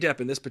 And Johnny Depp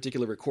in this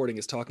particular recording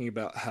is talking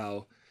about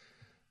how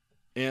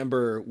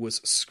Amber was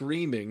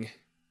screaming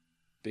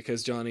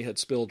because Johnny had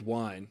spilled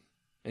wine.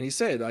 And he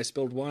said, "I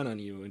spilled wine on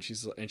you." And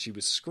she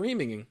was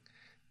screaming,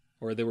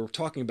 or they were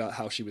talking about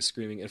how she was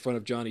screaming in front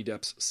of Johnny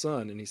Depp's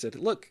son. And he said,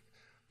 "Look,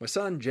 my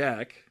son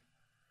Jack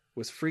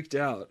was freaked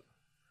out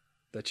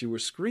that you were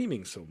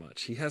screaming so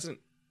much. He hasn't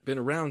been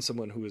around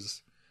someone who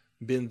has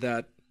been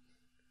that,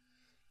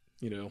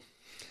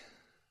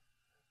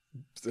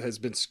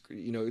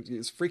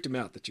 it's freaked him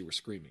out that you were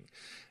screaming."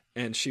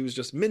 And she was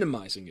just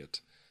minimizing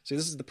it. See,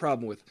 this is the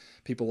problem with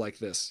people like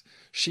this.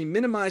 She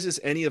minimizes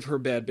any of her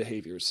bad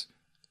behaviors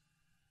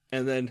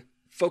and then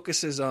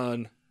focuses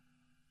on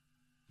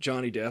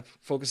Johnny Depp,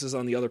 focuses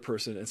on the other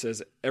person, and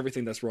says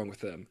everything that's wrong with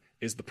them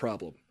is the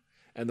problem.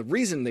 And the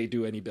reason they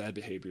do any bad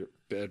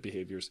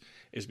behaviors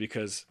is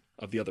because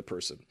of the other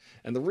person.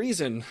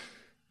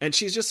 And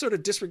she just sort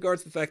of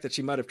disregards the fact that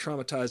she might have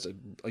traumatized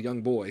a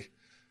young boy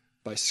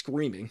by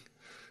screaming.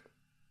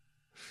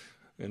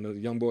 And the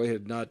young boy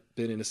had not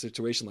been in a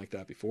situation like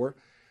that before.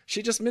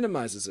 She just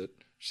minimizes it.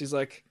 She's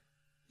like,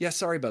 "Yeah,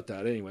 sorry about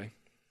that anyway."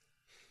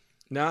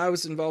 Now I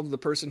was involved with a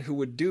person who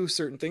would do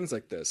certain things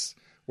like this,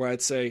 where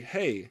I'd say,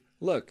 "Hey,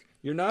 look,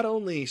 you're not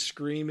only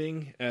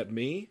screaming at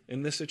me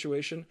in this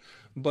situation,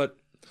 but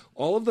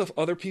all of the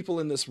other people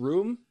in this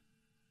room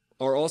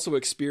are also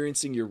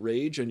experiencing your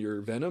rage and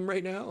your venom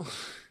right now.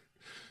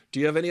 Do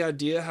you have any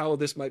idea how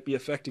this might be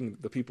affecting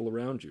the people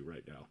around you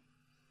right now?"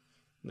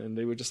 And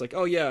they were just like,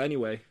 "Oh yeah,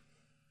 anyway."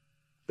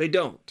 They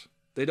don't.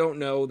 They don't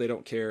know. They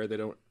don't care. They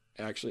don't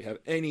actually have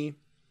any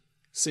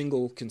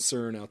single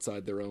concern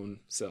outside their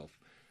own self.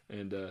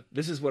 And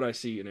this is what I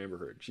see in Amber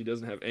Heard. She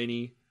doesn't have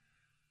any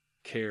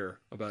care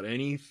about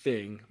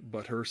anything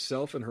but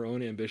herself and her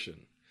own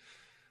ambition.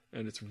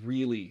 And it's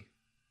really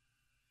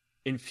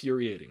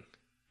infuriating.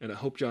 And I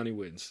hope Johnny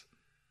wins.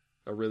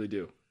 I really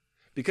do.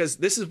 Because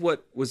this is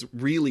what was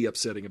really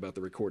upsetting about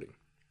the recording.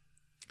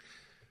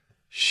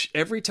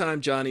 Every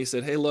time Johnny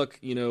said, "Hey, look,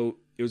 it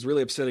was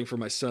really upsetting for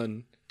my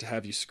son to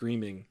have you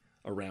screaming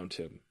around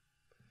him,"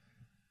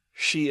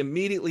 she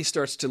immediately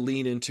starts to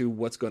lean into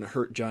what's going to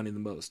hurt Johnny the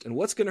most. And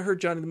what's going to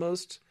hurt Johnny the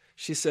most?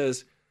 She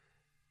says,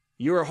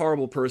 "You're a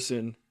horrible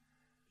person.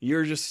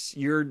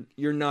 You're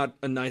not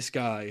a nice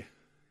guy.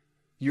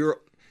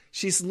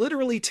 She's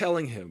literally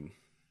telling him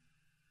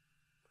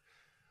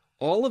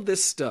all of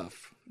this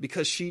stuff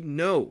because she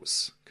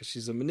knows, because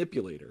she's a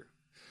manipulator,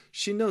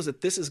 she knows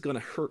that this is going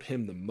to hurt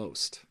him the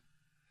most.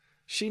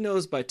 She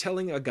knows by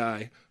telling a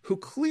guy who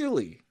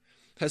clearly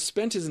has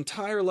spent his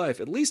entire life,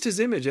 at least his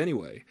image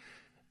anyway,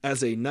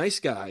 as a nice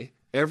guy,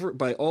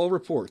 by all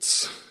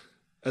reports,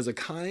 as a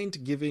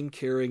kind, giving,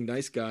 caring,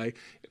 nice guy,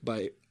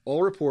 by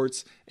all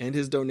reports, and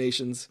his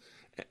donations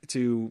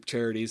to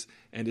charities,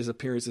 and his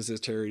appearances as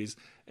charities.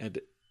 And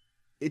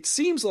it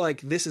seems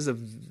like this is a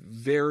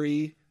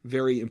very,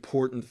 very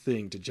important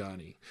thing to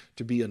Johnny,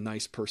 to be a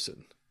nice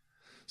person.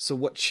 So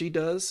what she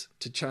does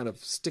to try to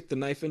stick the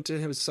knife into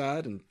his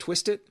side and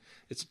twist it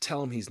is to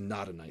tell him he's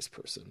not a nice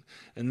person.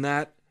 And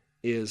that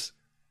is,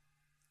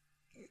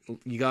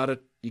 you gotta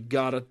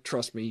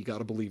trust me, you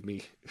gotta believe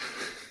me,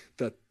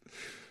 that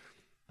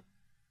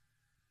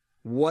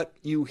what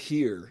you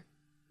hear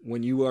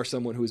when you are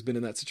someone who has been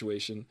in that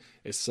situation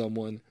is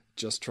someone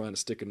just trying to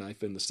stick a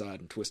knife in the side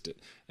and twist it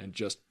and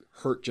just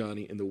hurt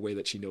Johnny in the way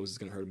that she knows is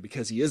going to hurt him,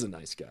 because he is a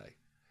nice guy.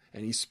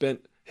 And he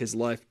spent his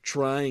life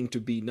trying to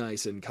be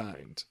nice and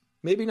kind.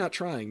 Maybe not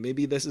trying.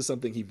 Maybe this is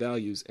something he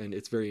values and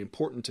it's very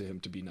important to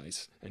him to be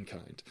nice and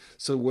kind.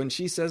 So when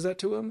she says that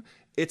to him,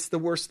 it's the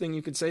worst thing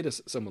you could say to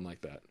someone like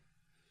that.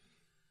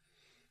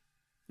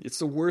 It's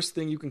the worst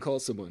thing you can call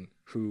someone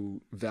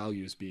who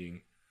values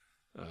being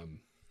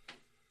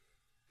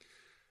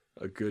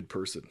a good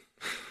person.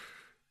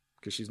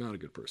 Because she's not a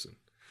good person.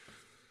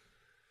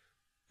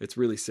 It's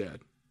really sad.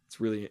 It's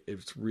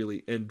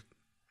really, and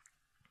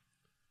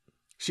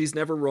she's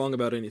never wrong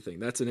about anything.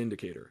 That's an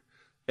indicator.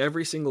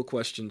 Every single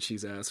question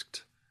she's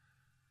asked,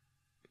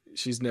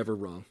 she's never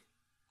wrong.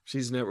 She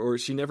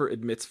never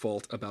admits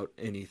fault about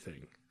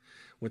anything.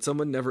 When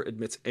someone never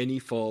admits any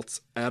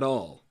faults at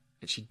all,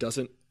 and she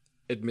doesn't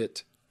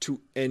admit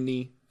to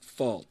any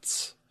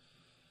faults,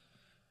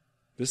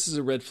 this is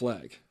a red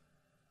flag.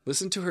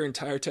 Listen to her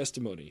entire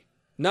testimony.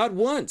 Not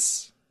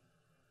once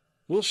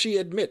will she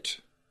admit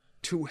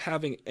to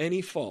having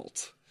any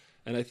fault.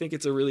 And I think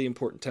it's a really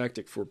important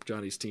tactic for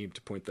Johnny's team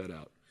to point that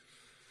out.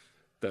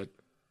 That,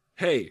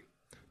 hey,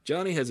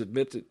 Johnny has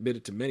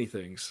admitted to many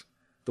things.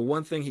 The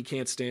one thing he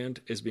can't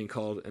stand is being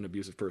called an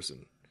abusive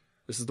person.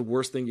 This is the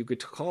worst thing you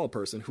could call a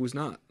person who's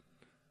not.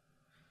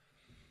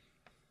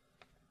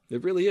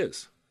 It really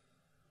is.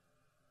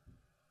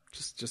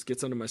 Just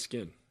gets under my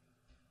skin.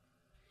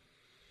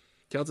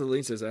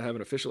 Caldeline says, "I have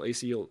an official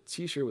ACL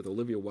t-shirt with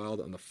Olivia Wilde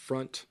on the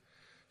front.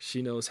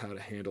 She knows how to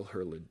handle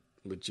her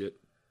legit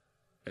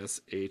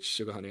SH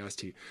Sugar Honey Iced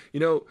Tea."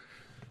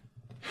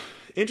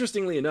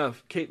 Interestingly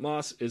enough, Kate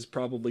Moss is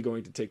probably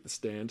going to take the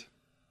stand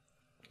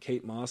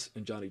Kate Moss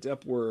and Johnny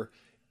Depp were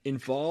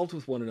involved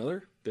with one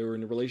another. They were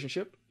in a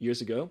relationship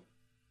years ago.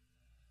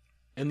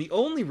 And the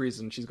only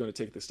reason she's going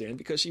to take the stand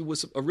because she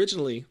was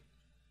originally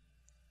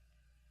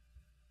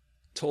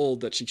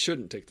told that she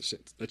shouldn't take the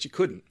stand, that she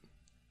couldn't,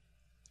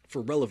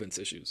 for relevance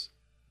issues.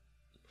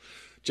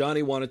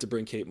 Johnny wanted to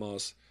bring Kate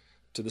Moss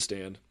to the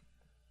stand.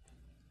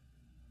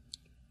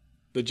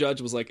 The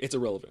judge was like, it's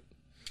irrelevant.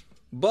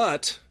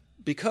 But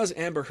because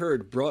Amber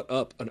Heard brought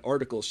up an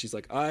article, she's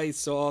like, I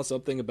saw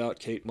something about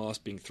Kate Moss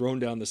being thrown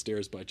down the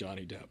stairs by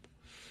Johnny Depp.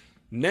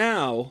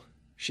 Now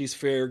she's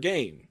fair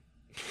game.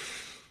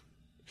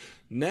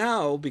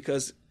 Now,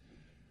 because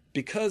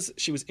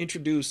she was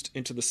introduced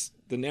into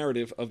the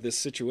narrative of this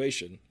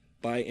situation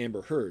by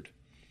Amber Heard,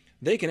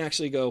 they can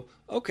actually go,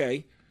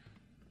 okay,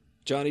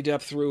 Johnny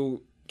Depp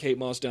threw Kate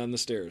Moss down the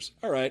stairs.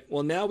 All right,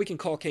 well, now we can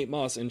call Kate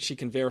Moss and she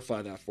can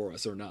verify that for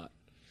us or not.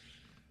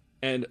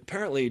 And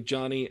apparently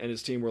Johnny and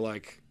his team were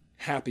like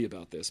happy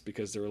about this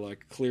because they were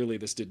like, clearly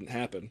this didn't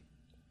happen.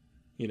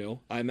 You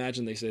know, I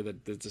imagine they say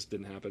that this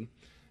didn't happen.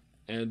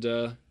 And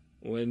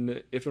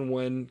if and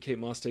when Kate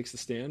Moss takes the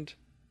stand,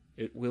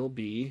 it will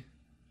be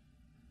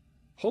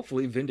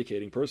hopefully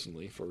vindicating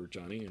personally for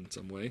Johnny in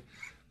some way.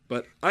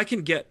 But I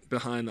can get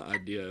behind the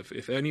idea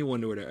if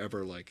anyone were to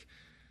ever like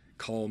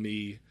call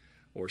me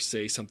or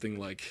say something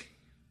like,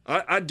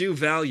 I do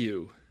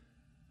value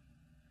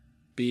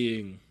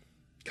being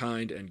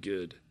kind and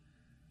good.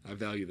 I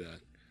value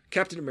that.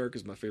 Captain America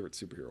is my favorite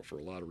superhero for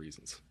a lot of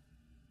reasons.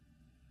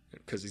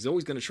 Because he's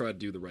always going to try to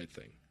do the right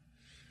thing.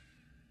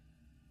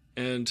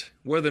 And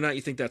whether or not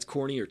you think that's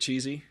corny or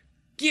cheesy,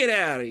 get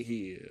out of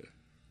here.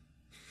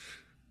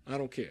 I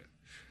don't care.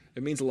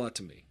 It means a lot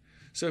to me.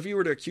 So if you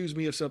were to accuse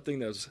me of something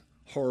that was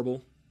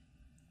horrible,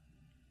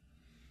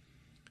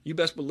 you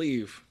best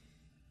believe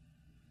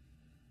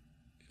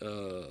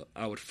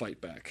I would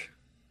fight back.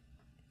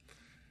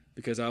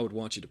 Because I would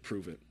want you to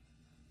prove it.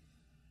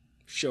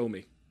 Show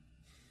me.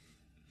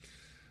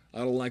 I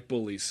don't like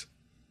bullies.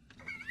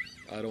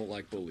 I don't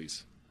like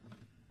bullies.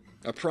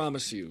 I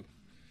promise you.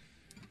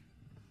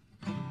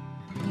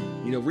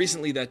 You know,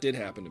 recently that did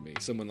happen to me.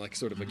 Someone like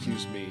sort of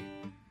accused me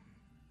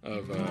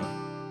of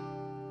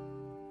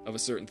a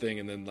certain thing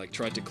and then like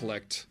tried to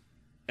collect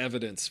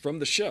evidence from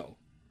the show.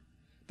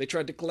 They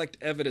tried to collect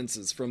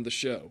evidences from the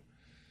show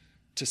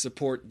to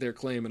support their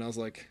claim, and I was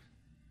like,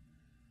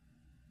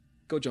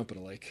 go jump in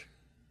a lake.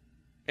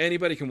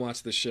 Anybody can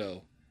watch this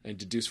show and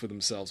deduce for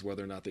themselves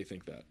whether or not they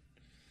think that.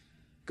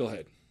 Go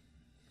ahead.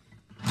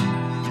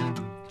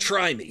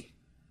 Try me.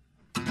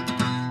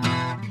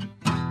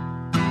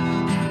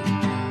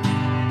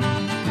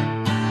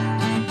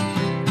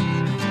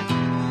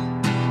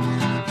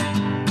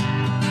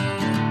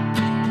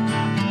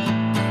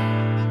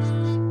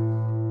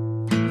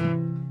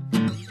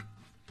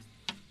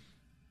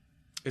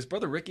 Is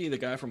Brother Ricky the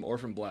guy from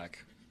Orphan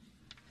Black?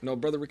 No,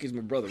 Brother Ricky's my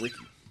brother, Ricky.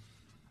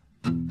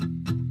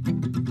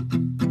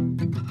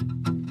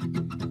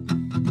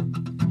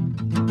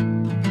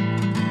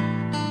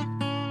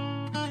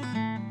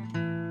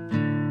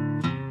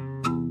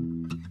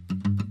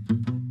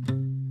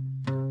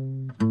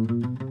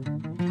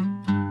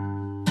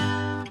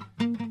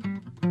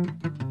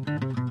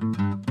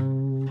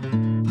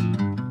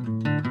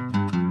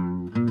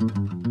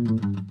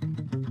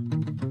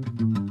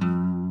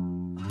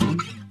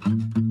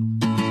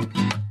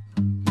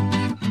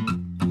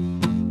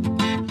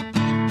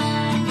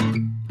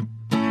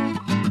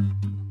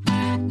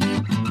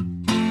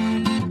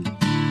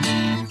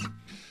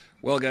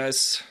 Well,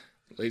 guys,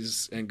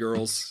 ladies and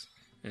girls,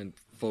 and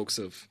folks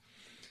of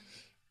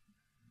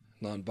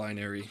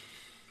non-binary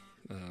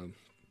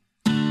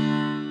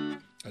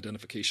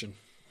identification,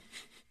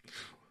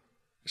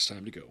 it's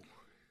time to go.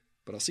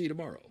 But I'll see you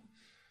tomorrow.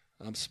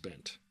 I'm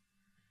spent.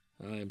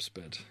 I am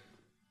spent.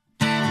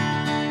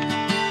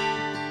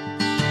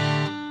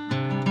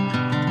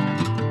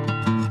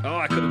 Oh,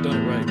 I could have done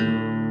it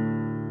right.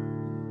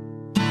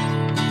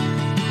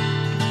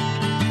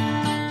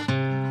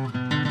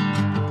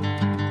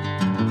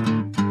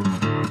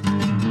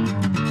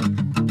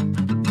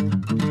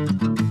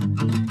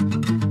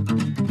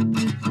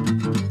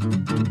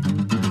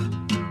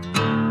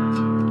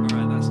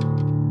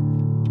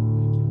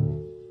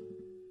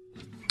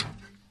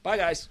 Bye,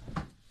 guys.